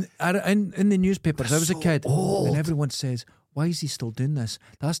 Yeah. in the newspapers. They're I was a so kid, old. and everyone says, why is he still doing this?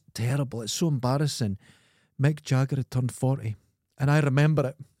 That's terrible. It's so embarrassing. Mick Jagger had turned 40, and I remember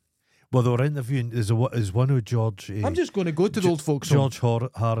it. Well, they were interviewing, there's one of George... I'm just going to go to the old folks home. George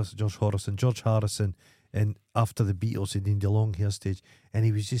Harrison, and after the Beatles, he did the long hair stage, and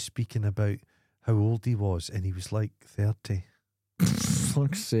he was just speaking about how old he was, and he was like 30. For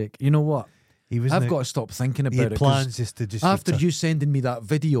fuck's sake. You know what? I've got to stop thinking He about had it. 'cause plans just to just after retire. you sending me that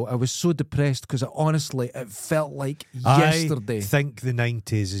video, I was so depressed because it felt like yesterday. I think the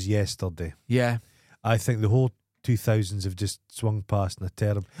 90s is yesterday. Yeah. I think the whole 2000s have just swung past in a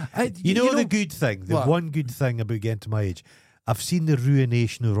terrible. You know the good thing, the what? one good thing about getting to my age, I've seen the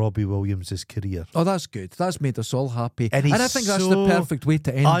ruination of Robbie Williams' career. Oh, that's good. That's made us all happy. And I think that's the so perfect way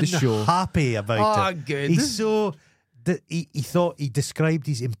to end the show. Unhappy about it. Good. He's so he thought he described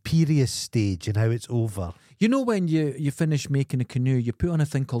his imperious stage and how it's over. You know when you finish making a canoe, you put on a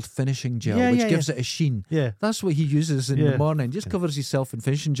thing called finishing gel, Yeah, which yeah, gives it a sheen. Yeah. That's what he uses in the morning. Just covers himself in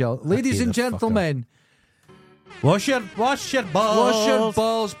finishing gel. Ladies and the fucker. gentlemen, Wash your balls. wash your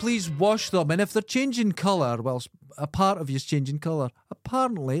balls. Please wash them. And if they're changing colour, well, a part of you's changing colour.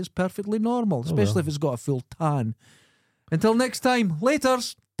 Apparently, it's perfectly normal, especially if it's got a full tan. Until next time,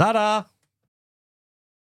 laters. Ta-da.